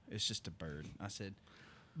bird. It's just a bird. I said,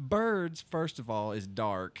 birds, first of all, is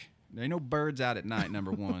dark. There ain't no birds out at night,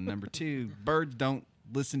 number one. Number two, birds don't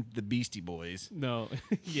listen to the Beastie Boys. No.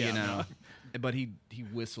 Yeah. But he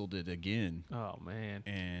whistled it again. Oh, man.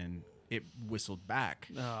 And it whistled back.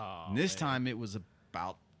 Oh, And this man. time it was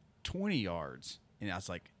about 20 yards. And I was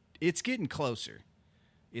like, it's getting closer.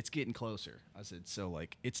 It's getting closer. I said, so,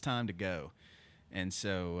 like, it's time to go. And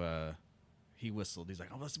so he whistled. He's like,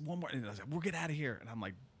 oh, let's one more. And I was like, we'll get out of here. And I'm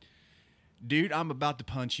like, dude, I'm about to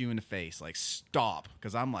punch you in the face. Like, stop.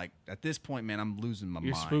 Because I'm like, at this point, man, I'm losing my mind.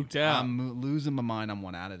 You're spooked out. I'm losing my mind. I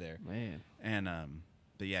want out of there. Man. And,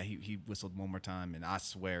 but yeah, he whistled one more time. And I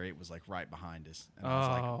swear it was, like, right behind us. And I was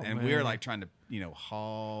like, and we were, like, trying to,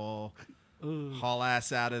 haul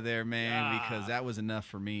ass out of there, man, because that was enough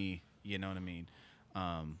for me. You know what I mean?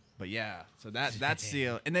 But yeah, so that's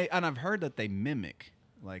the and I've heard that they mimic,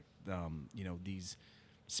 like, these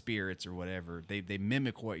spirits or whatever. They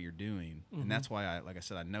mimic what you're doing, and that's why like I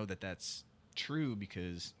said, I know that that's true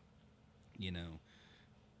because,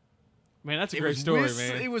 Man, that's a great story,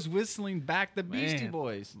 man. It was whistling back the Beastie Man.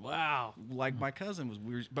 Boys. Wow. Like my cousin was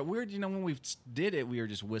weird, but weird. When we did it, we were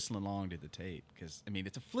just whistling along to the tape because I mean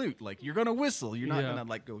it's a flute. Like you're gonna whistle, you're not gonna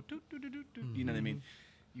like go doot, doot, doot, doot, doot. You know what I mean?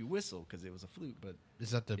 You whistle because it was a flute. But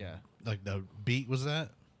Is that the Yeah. like the beat? Was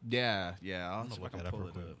that? yeah. I'll see if I look can that up pull real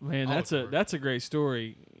it quick. up. Man, I'll that's look for it. a great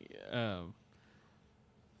story. Man,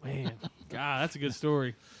 God, that's a good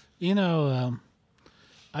story. I know,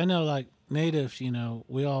 like natives,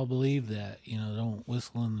 we all believe that, don't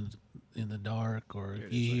whistle in the dark, or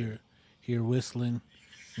if you hear whistling,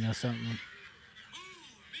 something.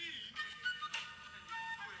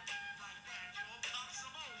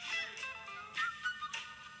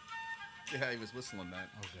 Yeah, he was whistling that.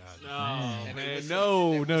 Oh God. Oh, And they man. whistled- they No.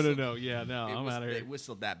 whistled- Yeah, no, I'm out of They here.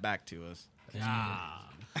 whistled that back to us.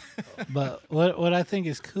 But what I think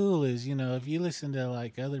is cool is, if you listen to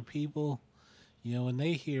like other people, when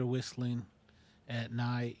they hear whistling at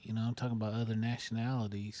night, I'm talking about other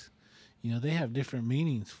nationalities, they have different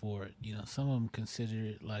meanings for it. Some of them consider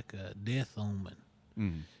it like a death omen.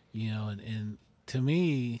 And to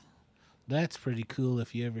me, that's pretty cool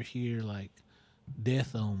if you ever hear like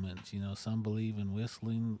death omens. Some believe in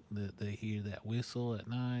whistling, that they hear that whistle at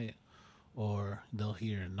night, or they'll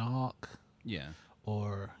hear a knock, Yeah.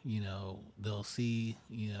 or they'll see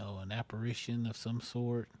an apparition of some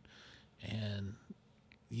sort, and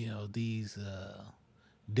these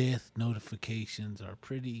death notifications are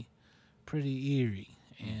pretty eerie,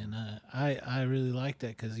 and I really like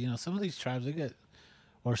that because some of these tribes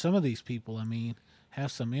some of these people, I mean, have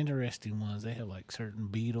some interesting ones. They have like certain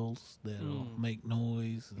beetles that'll make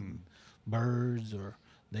noise, and birds, or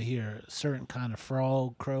they hear a certain kind of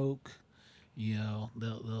frog croak.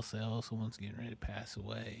 They'll say, "Oh, someone's getting ready to pass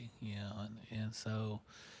away." And so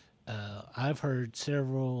I've heard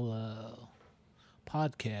several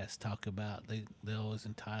podcasts talk about they always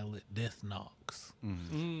entitle it "Death Knocks,"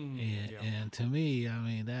 and to me, I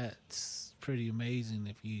mean, that's pretty amazing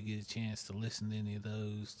if you get a chance to listen to any of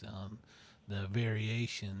those. the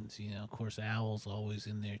variations. You know, of course, owls always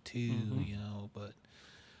in there too. You know, but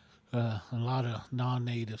a lot of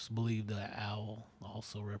non-natives believe that owl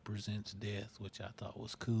also represents death, which I thought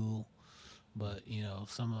was cool. But you know,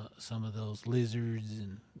 some of those lizards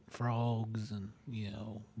and frogs and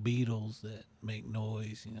beetles that make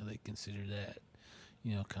noise, they consider that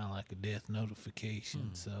kind of like a death notification.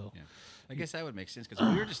 So Yeah. I guess that would make sense because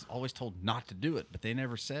we were just always told not to do it, but they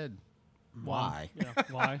never said why. Yeah,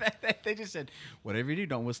 why? They just said, whatever you do,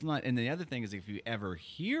 don't whistle. Not. And the other thing is, if you ever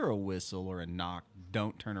hear a whistle or a knock,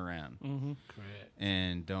 don't turn around. correct.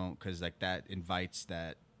 And don't, because like that invites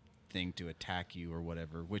that thing to attack you or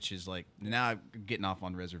whatever, which is like, now I'm getting off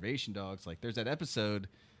on reservation dogs. Like there's that episode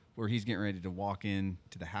where he's getting ready to walk in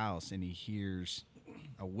to the house and he hears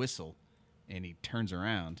a whistle and he turns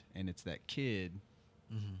around and it's that kid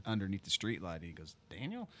underneath the street light. And he goes,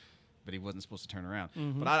 Daniel? But he wasn't supposed to turn around.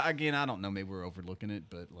 But I don't know. Maybe we're overlooking it,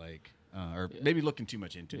 but like, or maybe looking too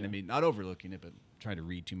much into it. I mean, not overlooking it, but trying to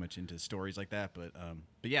read too much into stories like that. But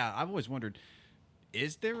yeah, I've always wondered,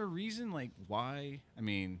 is there a reason like why? I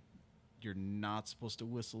mean, you're not supposed to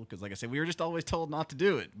whistle because, like I said, we were just always told not to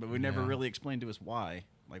do it, but we never really explained to us why.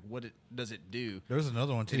 Like, what does it do? There's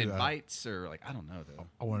another one too. It invites, or like I don't know though.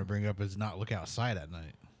 I want to bring up is not look outside at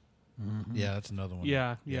night. Yeah, that's another one.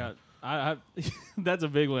 Yeah. I that's a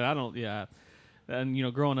big one. I don't. Yeah,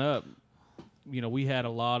 and growing up, we had a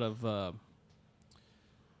lot of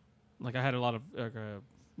like I had a lot of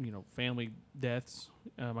family deaths.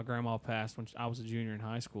 My grandma passed when I was a junior in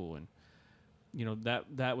high school, and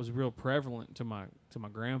that was real prevalent to my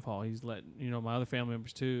grandpa. He's let my other family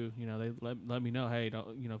members too. They let me know, hey,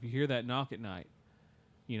 don't, if you hear that knock at night,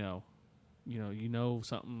 you know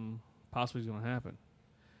something possibly is going to happen.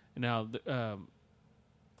 And now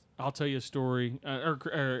I'll tell you a story, or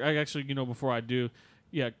I actually before I do,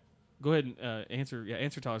 go ahead and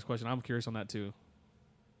answer Tyler's question. I'm curious on that too.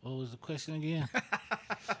 What was the question again?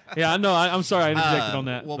 Yeah, I know. I'm sorry I interjected on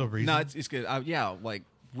that. Well, No reason. no, it's good. Yeah, like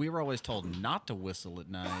we were always told not to whistle at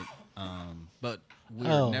night, but we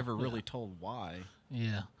were never really told why.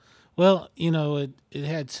 Yeah. Well, it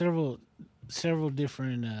had several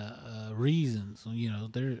different reasons.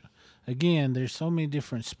 There's so many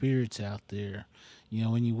different spirits out there.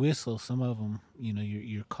 When you whistle, some of them,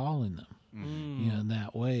 you're calling them. In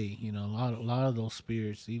that way. A lot of those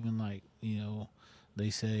spirits, even like they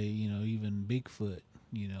say, even Bigfoot,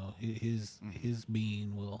 his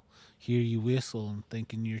being will hear you whistle and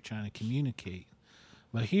thinking you're trying to communicate.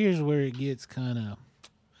 But here's where it gets kind of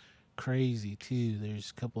crazy too. There's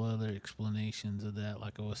a couple other explanations of that.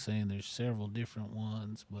 Like I was saying, there's several different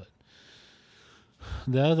ones, but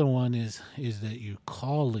the other one is that you're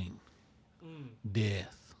calling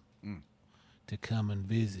death to come and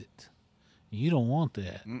visit. You don't want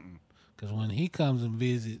that, because when he comes and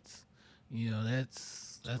visits, he's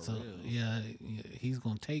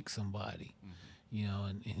gonna take somebody,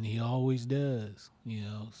 and he always does,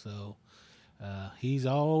 so he's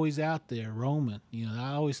always out there roaming.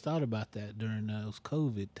 I always thought about that during those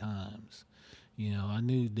COVID times. I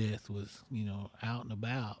knew death was out and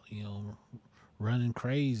about, running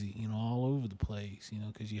crazy, all over the place,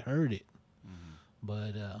 because you heard it.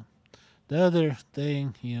 But the other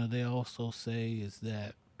thing, they also say is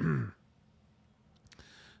that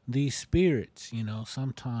these spirits,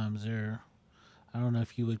 sometimes they're, I don't know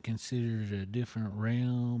if you would consider it a different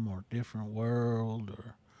realm or different world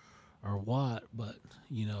or what, but,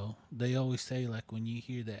 they always say, like, when you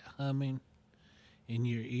hear that humming in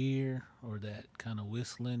your ear or that kind of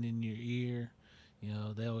whistling in your ear,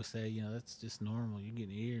 they always say, that's just normal. You get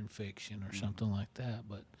an ear infection or something like that.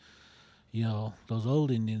 But, those old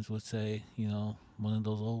Indians would say, one of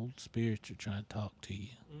those old spirits are trying to talk to you.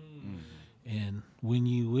 And when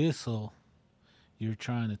you whistle, you're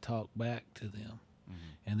trying to talk back to them.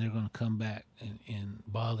 And they're going to come back and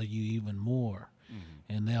bother you even more.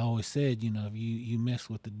 And they always said, if you mess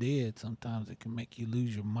with the dead, sometimes it can make you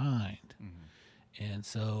lose your mind. And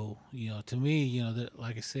so, to me, that,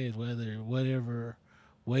 like I said, whatever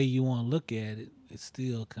way you want to look at it, it's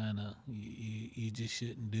still kind of, you just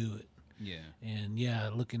shouldn't do it. Yeah. And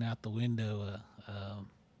looking out the window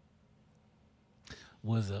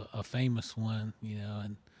was a famous one,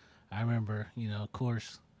 and I remember, of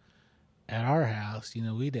course, at our house,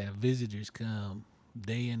 we'd have visitors come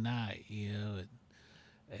day and night, and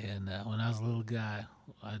when I was a little guy,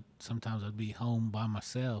 sometimes I'd be home by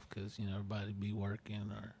myself because, everybody'd be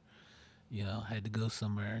working or, had to go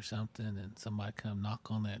somewhere or something, and somebody come knock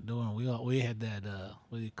on that door, and we had that,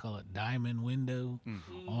 what do you call it, diamond window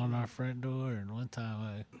on our front door, and one time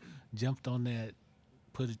I jumped on that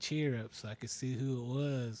put a chair up so I could see who it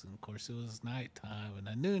was. And of course, it was nighttime, and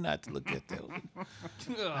I knew not to look at that one.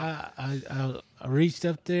 I reached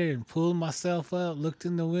up there and pulled myself up, looked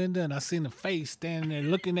in the window, and I seen a face standing there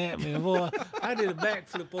looking at me. And boy, I did a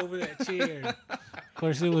backflip over that chair. Of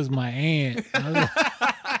course, it was my aunt.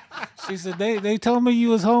 She said, they told me you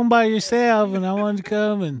was home by yourself, and I wanted to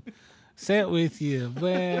come and sit with you.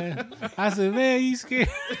 Man, I said, man, you scared?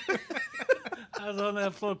 I was on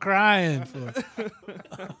that floor crying for.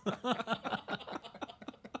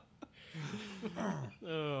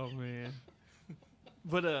 Oh man.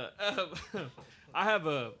 But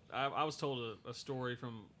I was told a story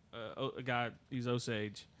from a guy. He's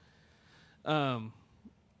Osage. Him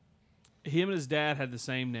and his dad had the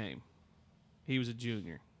same name. He was a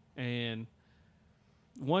junior, and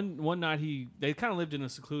one night they kind of lived in a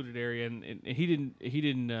secluded area, and he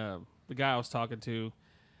didn't. The guy I was talking to,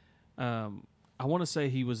 I want to say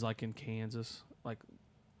he was like in Kansas, like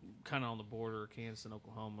kind of on the border of Kansas and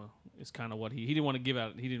Oklahoma. It's kind of what he didn't want to give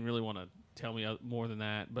out. He didn't really want to tell me more than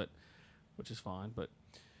that, but which is fine.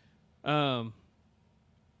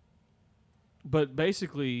 But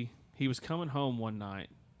basically, he was coming home one night,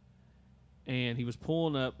 and he was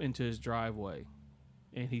pulling up into his driveway,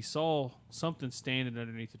 and he saw something standing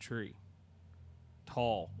underneath a tree,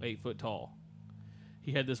 tall, 8 foot tall.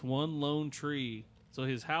 He had this one lone tree. So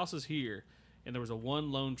his house is here, and there was a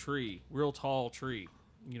one lone tree, real tall tree,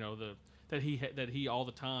 that he all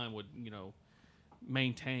the time would,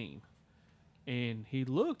 maintain. And he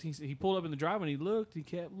looked. He pulled up in the driveway, and he looked. He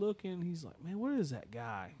kept looking. He's like, "Man, what is that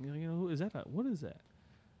guy? Who is that? What is that?"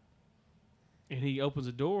 And he opens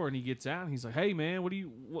the door, and he gets out, and he's like, "Hey, man,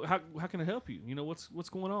 how can I help you? What's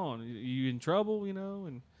going on? Are you in trouble?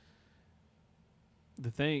 And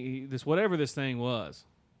the thing, whatever this thing was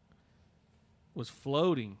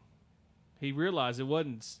floating. He realized it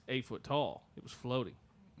wasn't 8 foot tall. It was floating.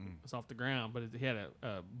 It was off the ground, but it had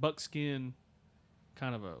a buckskin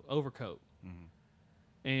kind of a overcoat.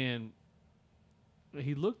 Mm-hmm. And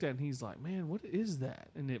he looked at it, and he's like, "Man, what is that?"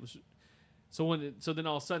 And it was so then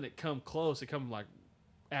all of a sudden it come close. It come like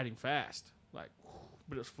at him fast, like,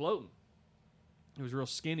 but it was floating. It was real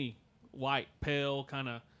skinny, white, pale, kind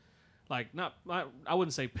of like I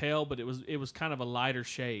wouldn't say pale, but it was kind of a lighter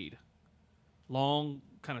shade. Long,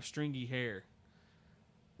 kind of stringy hair.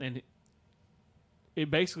 And it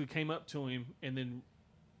basically came up to him and then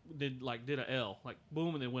did a L, like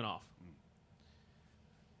boom, and then went off.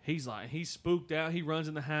 He's spooked out. He runs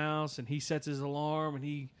in the house and he sets his alarm, and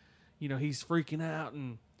he's freaking out,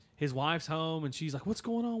 and his wife's home, and she's like, "What's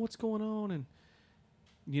going on? What's going on?" And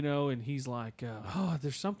and he's like, "Oh,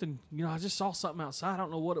 there's something. I just saw something outside. I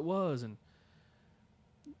don't know what it was."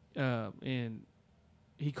 And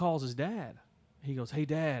he calls his dad. He goes, "Hey,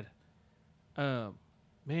 Dad,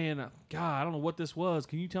 man, God, I don't know what this was.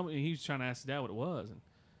 Can you tell me?" And he was trying to ask his dad what it was, and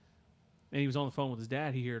he was on the phone with his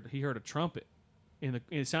dad. He heard a trumpet, and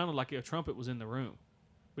it sounded like a trumpet was in the room,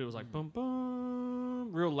 but it was like bum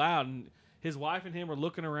bum, real loud. And his wife and him were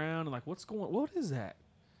looking around and like, what is that?"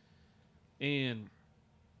 And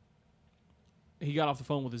he got off the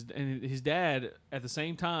phone with his dad. At the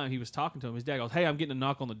same time he was talking to him, his dad goes, "Hey, I'm getting a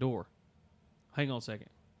knock on the door. Hang on a second."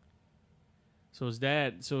 So his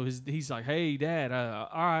dad, he's like, "Hey, Dad, all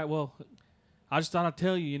right, well, I just thought I'd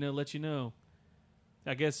tell you, let you know."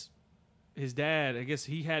 I guess his dad,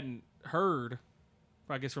 he hadn't heard,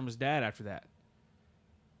 from his dad after that.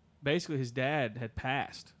 Basically, his dad had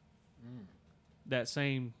passed that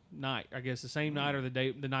same night. I guess the same night or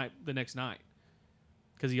the next night,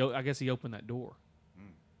 because he opened that door,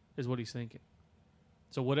 is what he's thinking.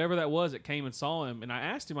 So whatever that was, it came and saw him, and I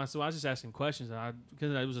asked him. I was just asking questions, and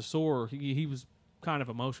because it was a sore. He was kind of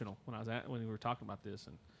emotional when we were talking about this,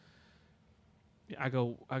 and I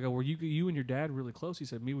go, "Were you and your dad really close?" He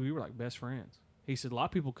said, "We were like best friends." He said, "A lot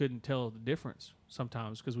of people couldn't tell the difference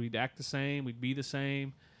sometimes because we'd act the same, we'd be the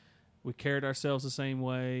same, we carried ourselves the same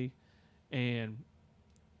way." And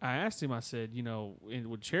I asked him, I said,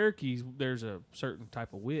 with Cherokees, there's a certain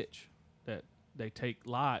type of witch that they take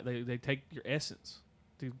they take your essence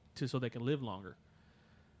so they can live longer.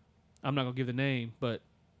 I'm not gonna give the name, but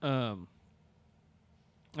and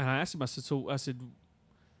I asked him. I said,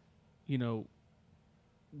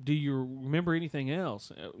 "Do you remember anything else?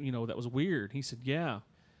 That was weird?" He said, "Yeah."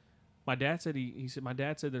 My dad said he said my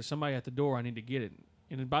dad said there's somebody at the door. I need to get it.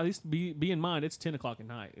 And by this, be in mind, it's 10 o'clock at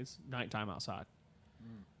night. It's nighttime outside.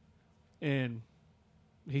 And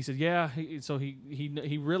he said, "Yeah."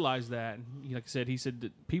 He realized that. And like I said, he said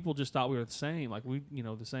that people just thought we were the same. Like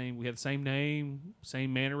the same. We had the same name,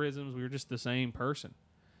 same mannerisms. We were just the same person.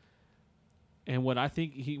 And what I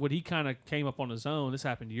think he kind of came up on his own. This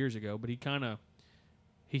happened years ago, but he kind of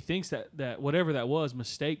he thinks that whatever that was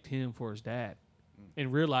mistaked him for his dad,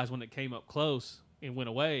 and realized when it came up close and went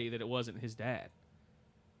away that it wasn't his dad.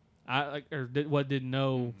 Didn't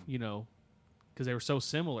know, because they were so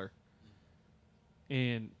similar.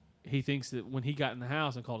 And he thinks that when he got in the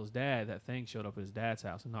house and called his dad, that thing showed up at his dad's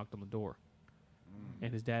house and knocked on the door.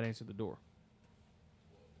 And his dad answered the door.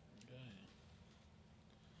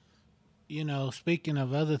 Speaking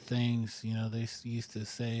of other things, they used to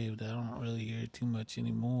say that I don't really hear too much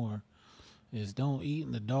anymore, is don't eat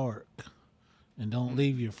in the dark and don't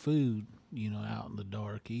leave your food, out in the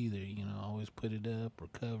dark either. Always put it up or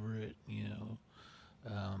cover it,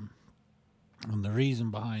 And the reason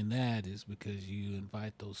behind that is because you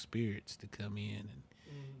invite those spirits to come in and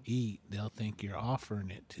eat. They'll think you're offering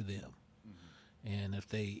it to them. And if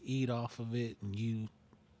they eat off of it and you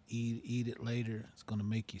eat it later, it's going to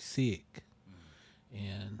make you sick.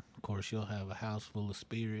 And of course you'll have a house full of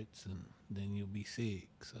spirits and then you'll be sick.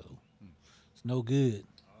 So it's no good.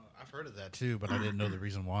 I've heard of that too, but I didn't know the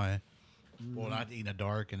reason why. Well, not eat in the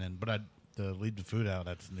dark, but to leave the food out,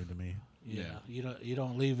 that's new to me. Yeah. You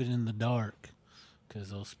don't leave it in the dark because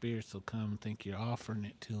those spirits will come and think you're offering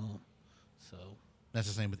it to them. So That's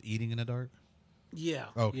the same with eating in the dark? yeah,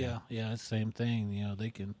 Okay. yeah, it's the same thing. They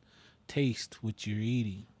can taste what you're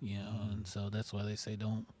eating, and so that's why they say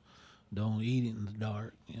don't eat it in the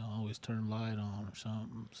dark. Always turn light on or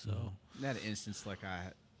something. So That instance,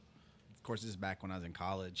 of course, this is back when I was in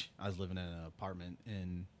college. I was living in an apartment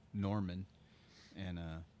in Norman, and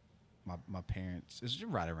my parents, it was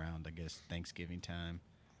right around, I guess, Thanksgiving time.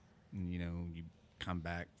 And, you come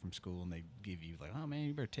back from school and they give you like, oh man,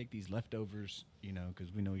 you better take these leftovers,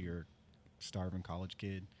 because we know you're a starving college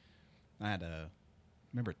kid. I had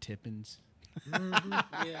remember Tippins?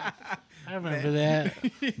 yeah, I remember that.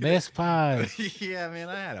 Best pies. Yeah, man,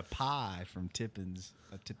 I had a pie from Tippins,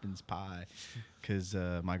 a Tippins pie, because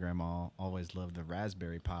my grandma always loved the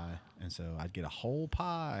raspberry pie, and so I'd get a whole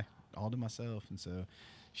pie all to myself, and so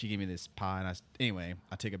she gave me this pie, and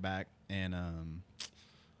I took it back, and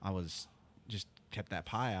I was just kept that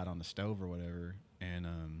pie out on the stove or whatever, and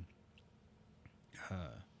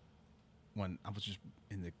when I was just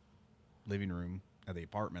in the living room of the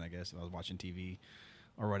apartment, I guess, and I was watching TV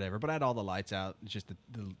or whatever, but I had all the lights out. It's just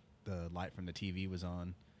the light from the TV was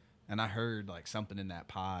on, and I heard like something in that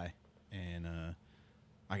pie, and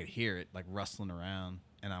I could hear it like rustling around,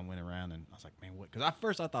 and I went around and I was like, man, what? Because at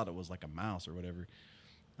first I thought it was like a mouse or whatever,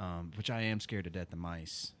 which I am scared to death of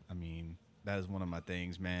mice. I mean, that is one of my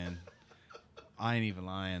things, man. I ain't even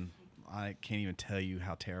lying. I can't even tell you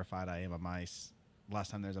how terrified I am of mice. Last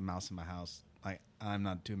time there was a mouse in my house, I'm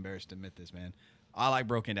not too embarrassed to admit this, man. I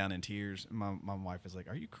broken down in tears. My wife is like,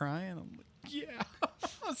 "Are you crying?" I'm like, "Yeah,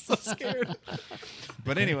 I'm so scared."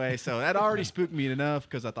 But anyway, so that already spooked me enough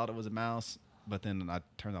because I thought it was a mouse. But then I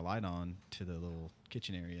turned the light on to the little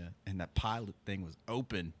kitchen area, and that pie thing was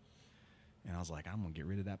open, and I was like, "I'm gonna get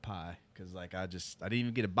rid of that pie," because I didn't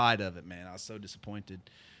even get a bite of it, man. I was so disappointed.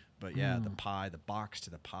 But yeah, the box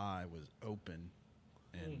to the pie was open,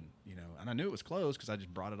 and and I knew it was closed because I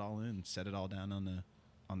just brought it all in, and set it all down on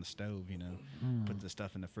the stove, put the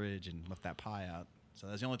stuff in the fridge and left that pie out. So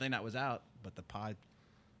that's the only thing that was out, but the pie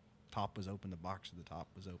top was open, the box at the top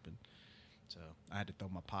was open. So I had to throw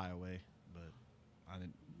my pie away, but I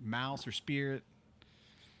didn't, mouse or spirit,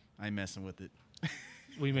 I ain't messing with it.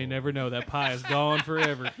 We may never know. That pie is gone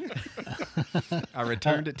forever. I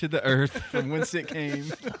returned it to the earth from whence it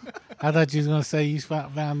came. I thought you was gonna say you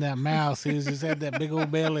found that mouse. He just had that big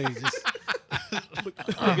old belly.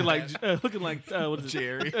 Just looking like what is it?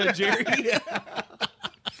 Jerry. Jerry.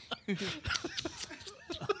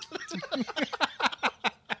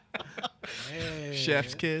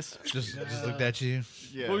 Chef's kiss. Just looked at you.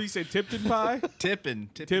 Yeah. What do you say? Tipton pie? Tippin'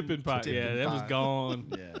 Tippin' pie. Yeah, that was pie.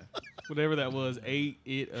 gone. Yeah. Whatever that was, ate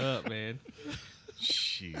it up, man.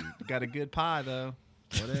 Shoot. Got a good pie, though.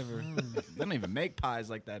 Whatever. They don't even make pies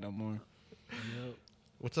like that no more.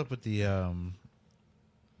 What's up with the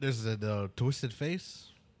there's the twisted face?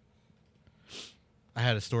 I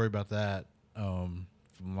had a story about that from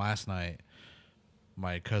last night.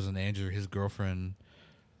 My cousin Andrew, his girlfriend,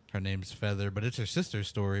 her name's Feather, but it's her sister's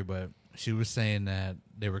story, but she was saying that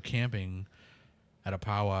they were camping at a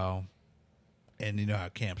powwow, and you know how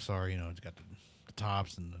camps are, it's got the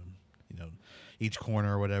tops and each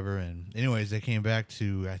corner or whatever, and anyways, they came back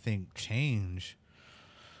to, I think, change,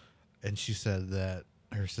 and she said that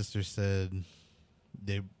her sister said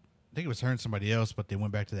I think it was her and somebody else, but they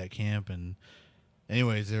went back to that camp, and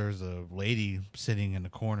anyways, there was a lady sitting in the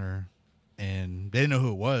corner, and they didn't know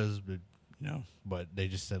who it was, but they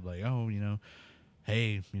just said like, oh,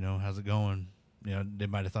 hey, how's it going? they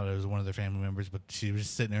might have thought it was one of their family members, but she was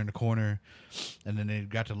just sitting there in the corner, and then they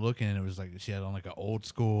got to looking, and it was like she had on like an old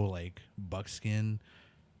school like buckskin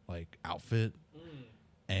like outfit,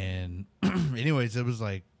 and anyways, it was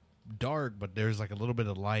like dark, but there's like a little bit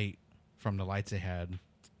of light from the lights they had,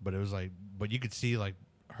 but it was like, but you could see like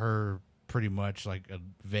her pretty much like a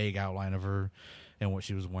vague outline of her and what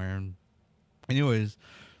she was wearing. Anyways,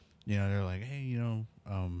 they're like, hey,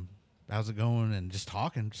 how's it going? And just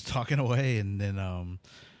talking away. And then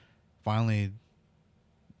finally,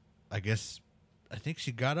 I think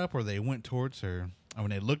she got up or they went towards her. And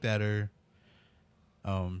when they looked at her,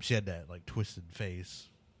 she had that like twisted face,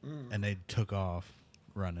 and they took off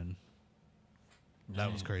running.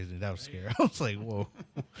 That was crazy. That was scary. I was like, whoa.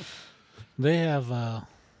 They have a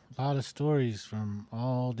lot of stories from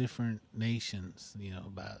all different nations,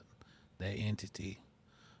 about that entity.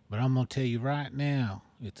 But I'm going to tell you right now,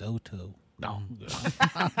 it's Oto. No.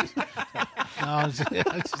 I'm just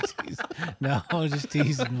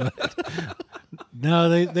teasing. But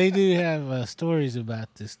no, they do have stories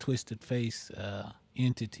about this twisted face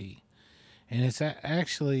entity. And it's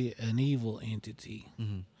actually an evil entity.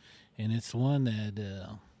 Mm-hmm. And it's one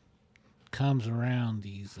that comes around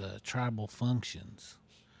these tribal functions.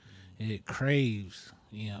 It craves,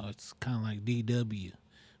 it's kind of like DW,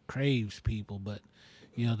 craves people. But,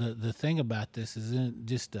 the thing about this isn't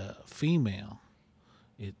just a female.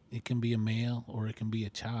 It can be a male or it can be a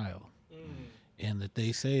child. And that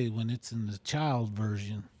they say when it's in the child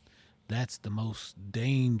version, that's the most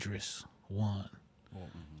dangerous one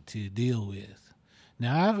to deal with.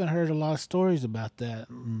 Now, I haven't heard a lot of stories about that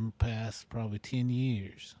in the past probably 10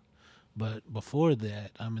 years. But before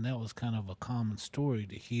that, that was kind of a common story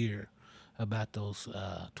to hear about those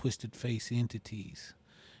twisted face entities.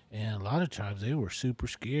 And a lot of tribes, they were super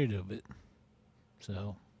scared of it.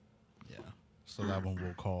 So, yeah. So that one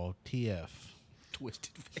we'll call TF.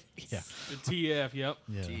 Twisted face. Yeah. The TF, yep.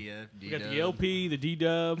 Yeah. TF, We got the LP, the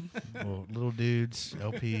D-Dub. Well, little dudes,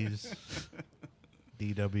 LPs,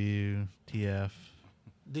 DW, TF.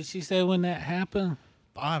 Did she say when that happened?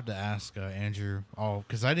 I'll have to ask Andrew.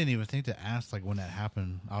 Because I didn't even think to ask like when that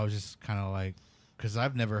happened. I was just kind of like, because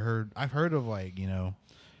I've heard of like,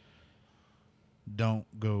 don't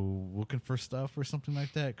go looking for stuff or something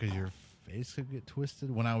like that because your face could get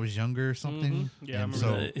twisted when I was younger or something. Mm-hmm. Yeah, and I so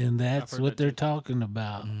remember And that's what they're talking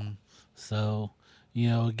about. So,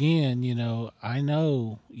 again, I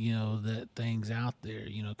know, that thing's out there,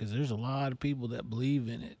 because there's a lot of people that believe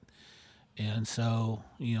in it. And so,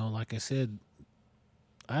 like I said,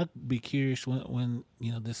 I'd be curious when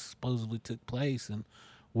this supposedly took place and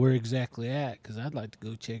where exactly at, because I'd like to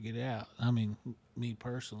go check it out. Me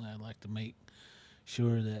personally, I'd like to make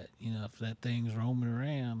sure that, if that thing's roaming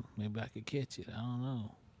around, maybe I could catch it. I don't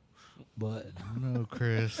know. But I don't know,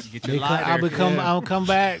 Chris. Get your lighter. I'll come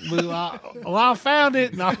back. I found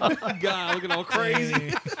it. No. God, looking all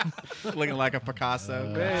crazy. Looking like a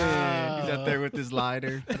Picasso. Man, he's out there with his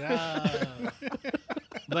lighter.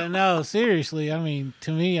 But no, seriously,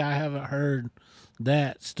 to me, I haven't heard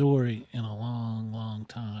that story in a long, long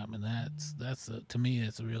time, and that's to me,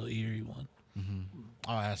 it's a real eerie one. Mm-hmm.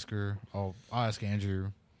 I'll ask her. I'll ask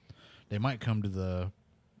Andrew. They might come to the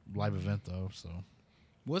live event though. So,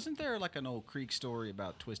 wasn't there like an old Creek story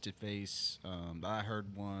about Twisted Face? I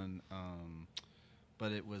heard one,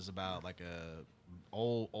 but it was about like a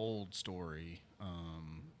old story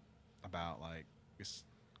about like this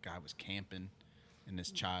guy was camping, and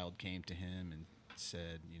this child came to him and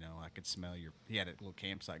said, I could smell your. He had a little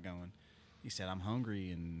campsite going. He said, I'm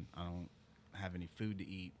hungry and I don't have any food to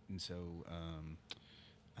eat, and so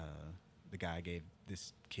the guy gave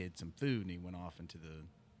this kid some food, and he went off into the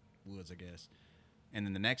woods, I guess. And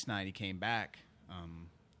then the next night he came back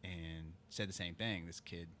and said the same thing. This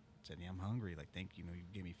kid said, I'm hungry. Like, you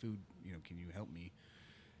gave me food. Can you help me?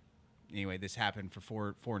 Anyway, this happened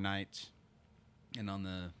for four nights, and on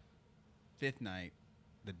the fifth night,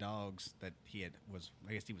 the dogs that he was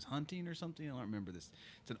hunting or something. I don't remember this.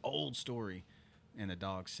 It's an old story. And the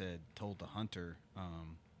dog told the hunter,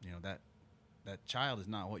 that child is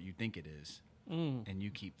not what you think it is, and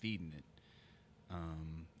you keep feeding it.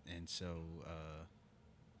 And so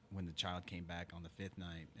when the child came back on the fifth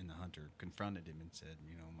night, and the hunter confronted him and said,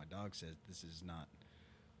 my dog says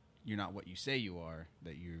you're not what you say you are,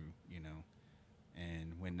 that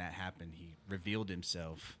And when that happened, he revealed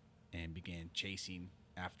himself and began chasing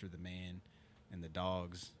after the man, and the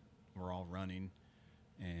dogs were all running,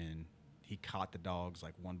 and he caught the dogs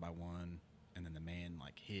like one by one, and then the man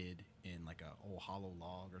like hid in like a old hollow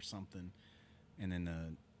log or something, and then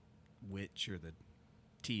the witch or the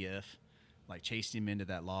TF like chased him into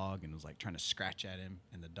that log and was like trying to scratch at him,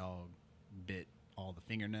 and the dog bit all the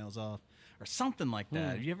fingernails off, or something like that.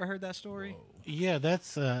 Have you ever heard that story? Yeah,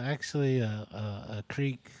 that's actually a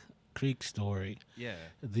Creek story. Yeah.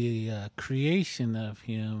 The creation of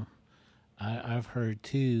him, I've heard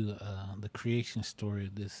too, the creation story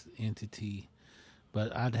of this entity,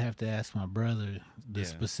 but I'd have to ask my brother the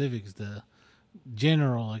specifics. The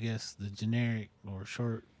general, I guess, the generic or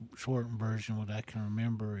shortened version, what I can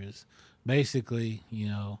remember is basically,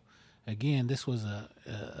 again, this was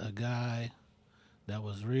a guy that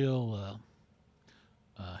was real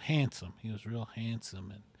handsome. He was real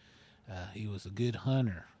handsome, and he was a good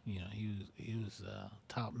hunter. He was a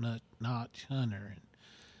top notch hunter,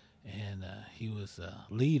 and he was a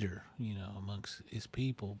leader, amongst his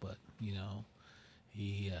people. But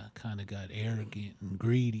he kind of got arrogant and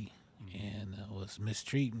greedy, and was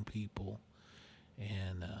mistreating people,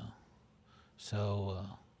 and so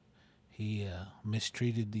he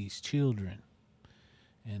mistreated these children,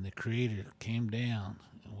 and the Creator came down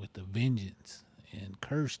with a vengeance and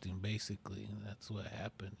cursed him. Basically, and that's what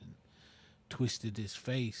happened, and twisted his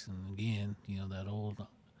face. And again, that old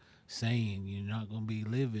saying, you're not going to be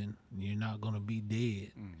living, you're not going to be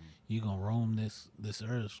dead. You're going to roam this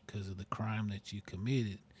earth because of the crime that you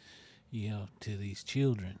committed, to these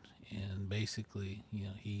children. And basically,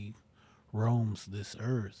 he roams this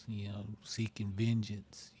earth, seeking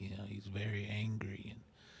vengeance. He's very angry,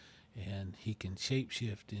 and he can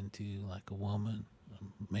shapeshift into like a woman,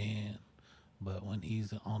 a man. But when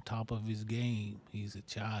he's on top of his game, he's a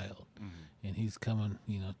child, and he's coming,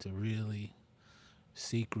 to really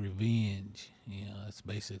seek revenge. That's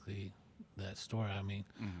basically that story. I mean,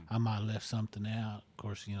 I might have left something out. Of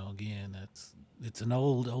course, again, it's an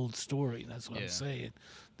old story. That's what I'm saying.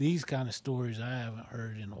 These kind of stories I haven't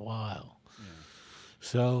heard in a while. Yeah.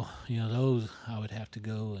 So, those I would have to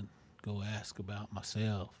go ask about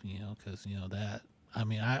myself, because, that, I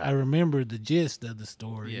mean, I remember the gist of the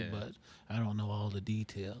story, but I don't know all the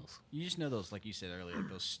details. You just know those, like you said earlier, like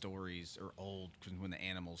those stories are old when the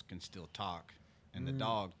animals can still talk, and the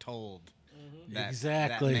dog told that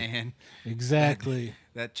man, exactly,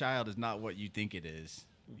 that child is not what you think it is,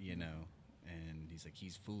 and he's like,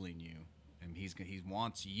 he's fooling you, and he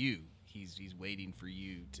wants you. He's waiting for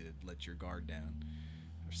you to let your guard down,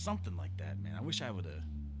 or something like that, man. I wish I would have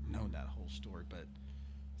known that whole story, but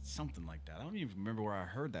something like that. I don't even remember where I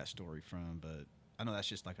heard that story from, but I know that's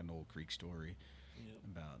just like an old Creek story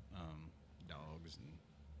about dogs and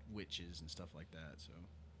witches and stuff like that. So,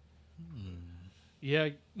 yeah,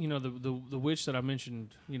 the witch that I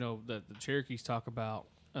mentioned, that the Cherokees talk about.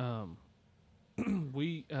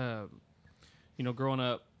 We, growing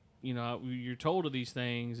up, you're told of these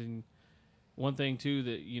things, and one thing too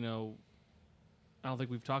that I don't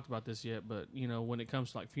think we've talked about this yet, but when it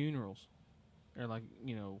comes to like funerals, or like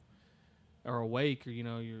or a wake, or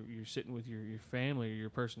you're sitting with your family or your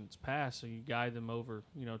person that's passed, so you guide them over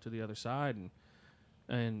to the other side,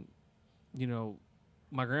 and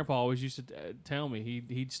my grandpa always used to tell me,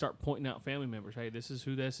 he'd start pointing out family members. Hey, this is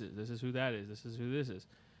who this is, this is who that is, this is who this is,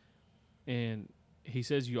 and he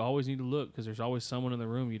says you always need to look because there's always someone in the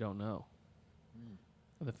room you don't know.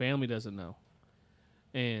 The family doesn't know,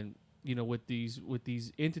 and with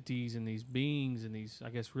these entities and these beings and these, I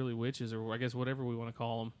guess, really witches, or I guess whatever we want to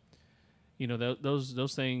call them,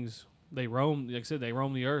 those things, they roam. Like I said, they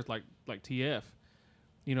roam the earth like TF.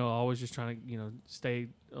 Always just trying to stay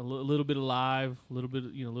a little bit alive, a little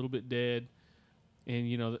bit dead.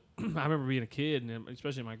 And I remember being a kid, and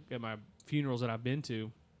especially at my funerals that I've been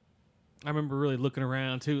to, I remember really looking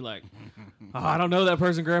around too, like, oh, I don't know that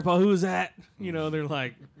person, Grandpa. Who is that? They're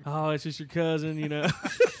like, oh, it's just your cousin.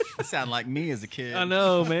 It sounded like me as a kid. I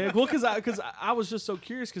know, man. Well, because I was just so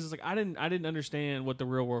curious, because it's like I didn't understand what the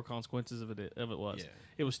real world consequences of it was. Yeah.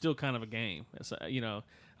 It was still kind of a game. It's,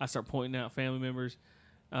 I start pointing out family members,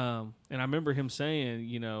 and I remember him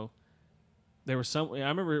saying, there was some. I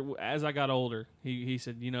remember as I got older, he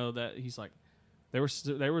said, that he's like, there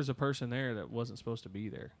was a person there that wasn't supposed to be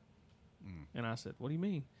there. And I said, what do you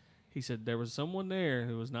mean? He said, there was someone there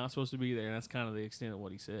who was not supposed to be there, and that's kind of the extent of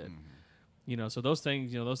what he said. So those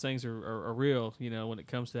things, are real, when it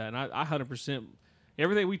comes to that. And I 100%,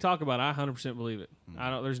 everything we talk about, I 100% believe it.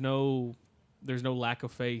 There's no lack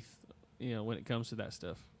of faith, when it comes to that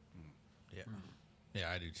stuff. Yeah.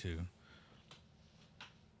 Yeah, I do too.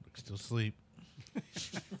 Still sleep.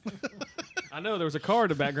 I know there was a car in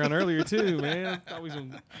the background earlier too, man. I thought we was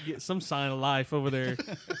gonna get some sign of life over there.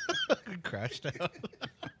 Crashed out.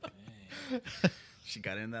 She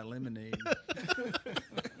got in that lemonade.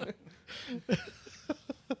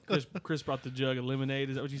 Chris brought the jug of lemonade.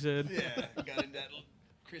 Is that what you said? Yeah, got in that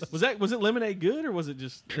Was it lemonade good or was it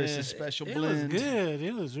just Chris's special It blend. was good.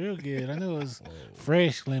 It was real good. I know it was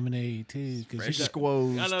fresh lemonade too. Cause Fresh she got,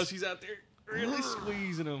 squoze. I know she's out there really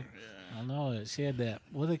squeezing them. I know it. She had that.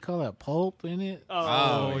 What do they call that? Pulp in it.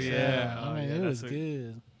 Oh, Oh, yeah. I mean, yeah, it was that's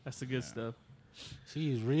good. That's the good stuff. She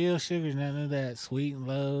used real sugar, none of that sweet and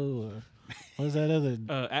low or what's that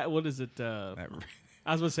other? What is it? That,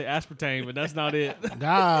 I was going to say aspartame, but that's not it.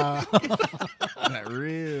 God, that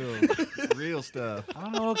real stuff. I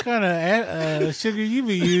don't know what kind of sugar you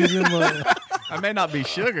be using, but I may not be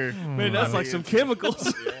sugar. Man, that's like some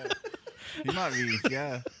chemicals. You might be,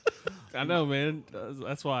 yeah. I know, man.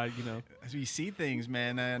 That's why, As we see things,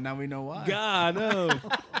 man, now we know why. God, I know.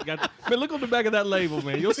 Man, look on the back of that label,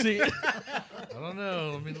 man. You'll see it. I don't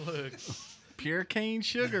know. Let me look. Pure cane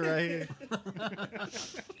sugar right here.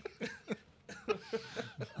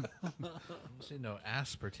 See no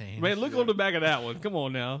aspartame. Man, look on the back of that one. Come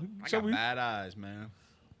on now. I Show got me. bad eyes, man.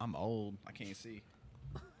 I'm old. I can't see.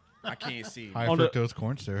 High On the- fructose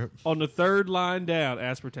corn syrup. On the third line down,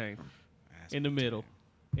 aspartame. In the middle.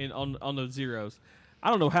 On the zeros. I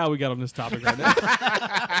don't know how we got on this topic right now.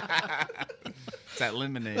 It's that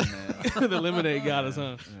lemonade, man. The lemonade got us,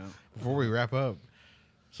 huh? Yeah. Before we wrap up,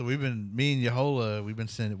 so me and Yehola,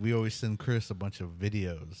 we always send Chris a bunch of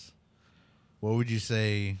videos. What would you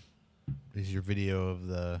say is your video of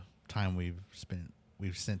the time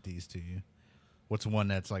we've sent these to you? What's one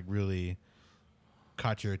that's like really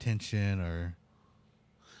caught your attention or?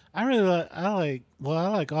 I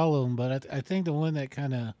like all of them, but I think the one that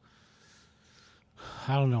kind of,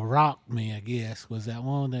 I don't know, rocked me, I guess, was that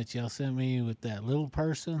one that y'all sent me with that little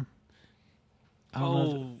person. I don't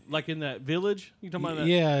know Like in that village? You talking about that?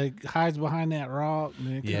 yeah, it hides behind that rock.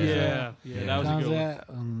 And it Yeah. comes Yeah, out- that was a comes good one. out,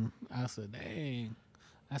 and I said, dang,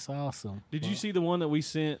 that's awesome. Did you see the one that we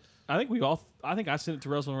sent? I think I sent it to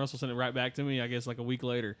Russell, and Russell sent it right back to me, I guess, like a week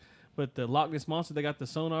later. But the Loch Ness Monster, they got the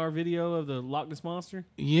sonar video of the Loch Ness Monster.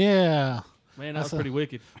 Yeah. Man, that was That's a- pretty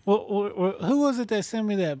wicked. Well, who was it that sent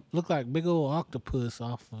me that looked like big old octopus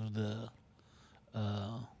off of the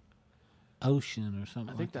ocean or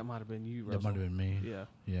something? I think that might have been you, Russell. That might have been me. Yeah.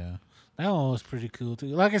 Yeah. that one was pretty cool too.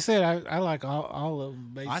 Like I said, I like all of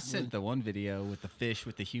them. Basically. I sent the one video with the fish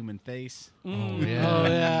with the human face. Oh Oh yeah.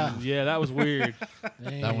 yeah, Yeah, that was weird.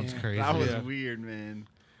 That one's crazy. That was Yeah. weird, man.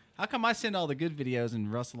 How come I send all the good videos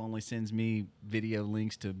and Russell only sends me video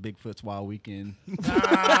links to Bigfoot's Wild Weekend?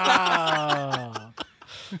 Ah.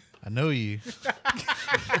 I know you.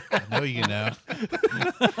 I know you now.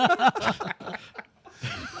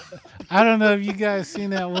 I don't know if you guys seen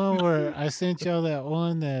that one where I sent y'all that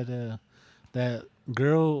one that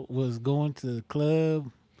girl was going to the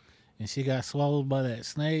club and she got swallowed by that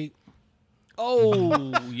snake.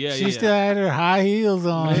 Oh, yeah, She yeah. still had her high heels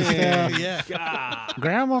on and stuff. Yeah. God.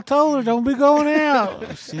 Grandma told her don't be going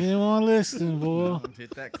out. She didn't want to listen, boy.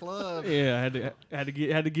 Hit that club. Yeah, I had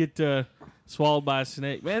to get swallowed by a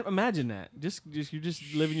snake. Man, imagine that. Just you're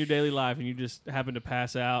just living your daily life and you just happen to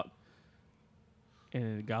pass out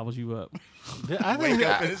and it gobbles you up. I Wake think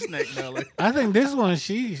up in a snake belly. I think this one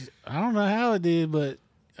I don't know how it did, but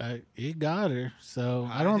it got her. So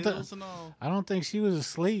I don't think. Heels and all. I don't think she was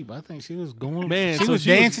asleep. I think she was going. Man, she so was she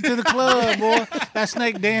was- dancing to the club, boy. That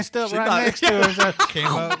snake danced up She right thought- next to her. So Came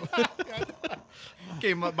up.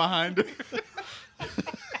 Came up behind her.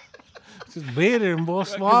 just bit her and boy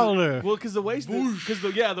swallowed her. Well, because the way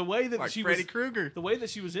the way that Like she Freddy was Krueger. the way that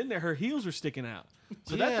she was in there, her heels were sticking out.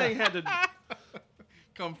 So that Yeah. thing had to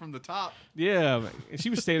Come from the top. man. And she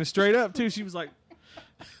was standing straight up too. She was like,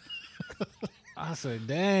 I said,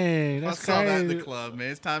 "Dang, I that's saw that in crazy." the club,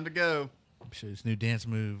 man. It's time to go. Show this new dance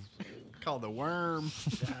move. Called the worm.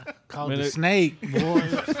 Called Man, the it- snake, boy.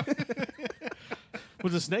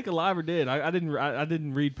 was the snake alive or dead? I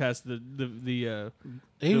didn't read past the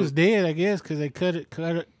He was dead, I guess, because they cut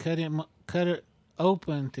it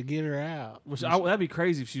open to get her out. which that'd be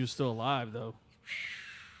crazy if she was still alive though.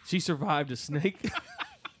 She survived a snake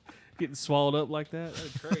getting swallowed up like that.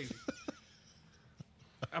 That'd be crazy.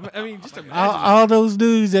 I mean, just imagine. All those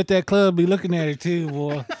dudes at that club be looking at her too,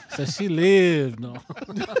 boy. So she lived. No.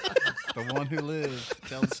 The one who lived.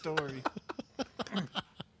 Tell the story.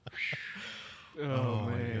 Oh,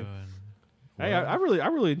 my man. God. Hey, I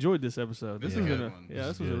really enjoyed this episode. This Yeah. was Good a one.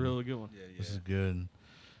 this was good. a really good one. Yeah, This is good.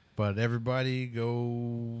 But everybody,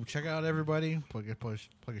 go check out everybody. Plug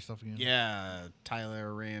your stuff again. Yeah,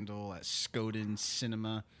 Tyler Randall at Skoden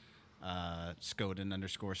Cinema.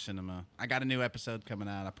 Skoden_cinema. I got a new episode coming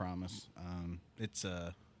out, I promise. It's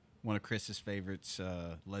one of Chris's favorites,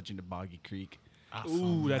 Legend of Boggy Creek.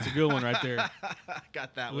 Ooh, that's a good one right there.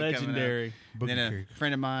 Got that one Legendary. Boogie Then a Creek.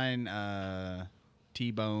 friend of mine,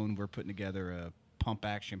 T-Bone, we're putting together a Pump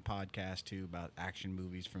Action podcast too, about action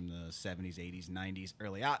movies from the 70s, 80s, 90s,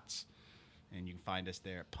 early aughts. And you can find us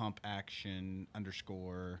there at Pump Action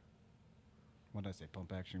 _ what did I say?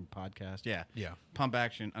 Pump Action podcast? Yeah. Yeah. Pump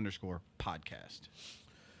Action _ podcast.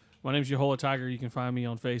 My name's Yehola Tiger. You can find me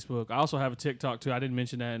on Facebook. I also have a TikTok too. I didn't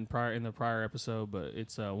mention that in the prior episode, but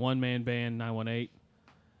it's One Man Band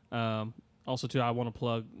 918. Also too, I want to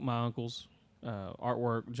plug my uncle's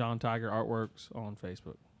artwork, John Tiger Artworks, on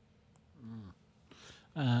Facebook.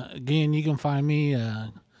 Again, you can find me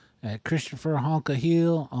at Christopher Honka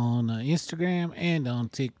Hill on Instagram and on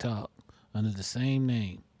TikTok under the same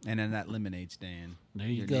name. And then that lemonade stand. There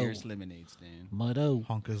you Your go. nearest lemonade stand. Muddo.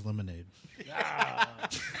 Honka's lemonade. I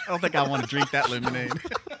don't think I want to drink that lemonade.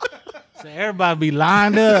 So everybody be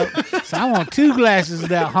lined up. So I want 2 glasses of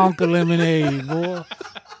that Honka lemonade, boy.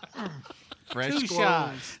 Fresh 2 squoze.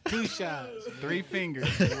 shots. 2 shots. 3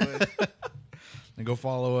 fingers. Boy. And go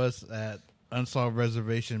follow us at Unsolved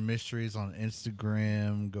Reservation Mysteries on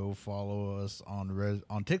Instagram. Go follow us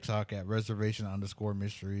on TikTok at Reservation _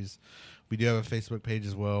 Mysteries. We do have a Facebook page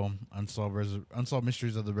as well, Unsolved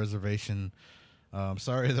Mysteries of the Reservation.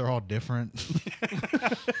 Sorry, they're all different.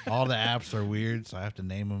 All the apps are weird, so I have to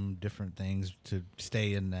name them different things to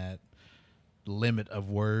stay in that limit of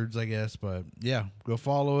words, I guess. But yeah, go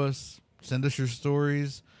follow us. Send us your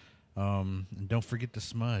stories. And don't forget to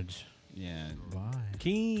smudge. Yeah. Bye.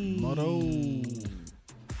 King. Motto.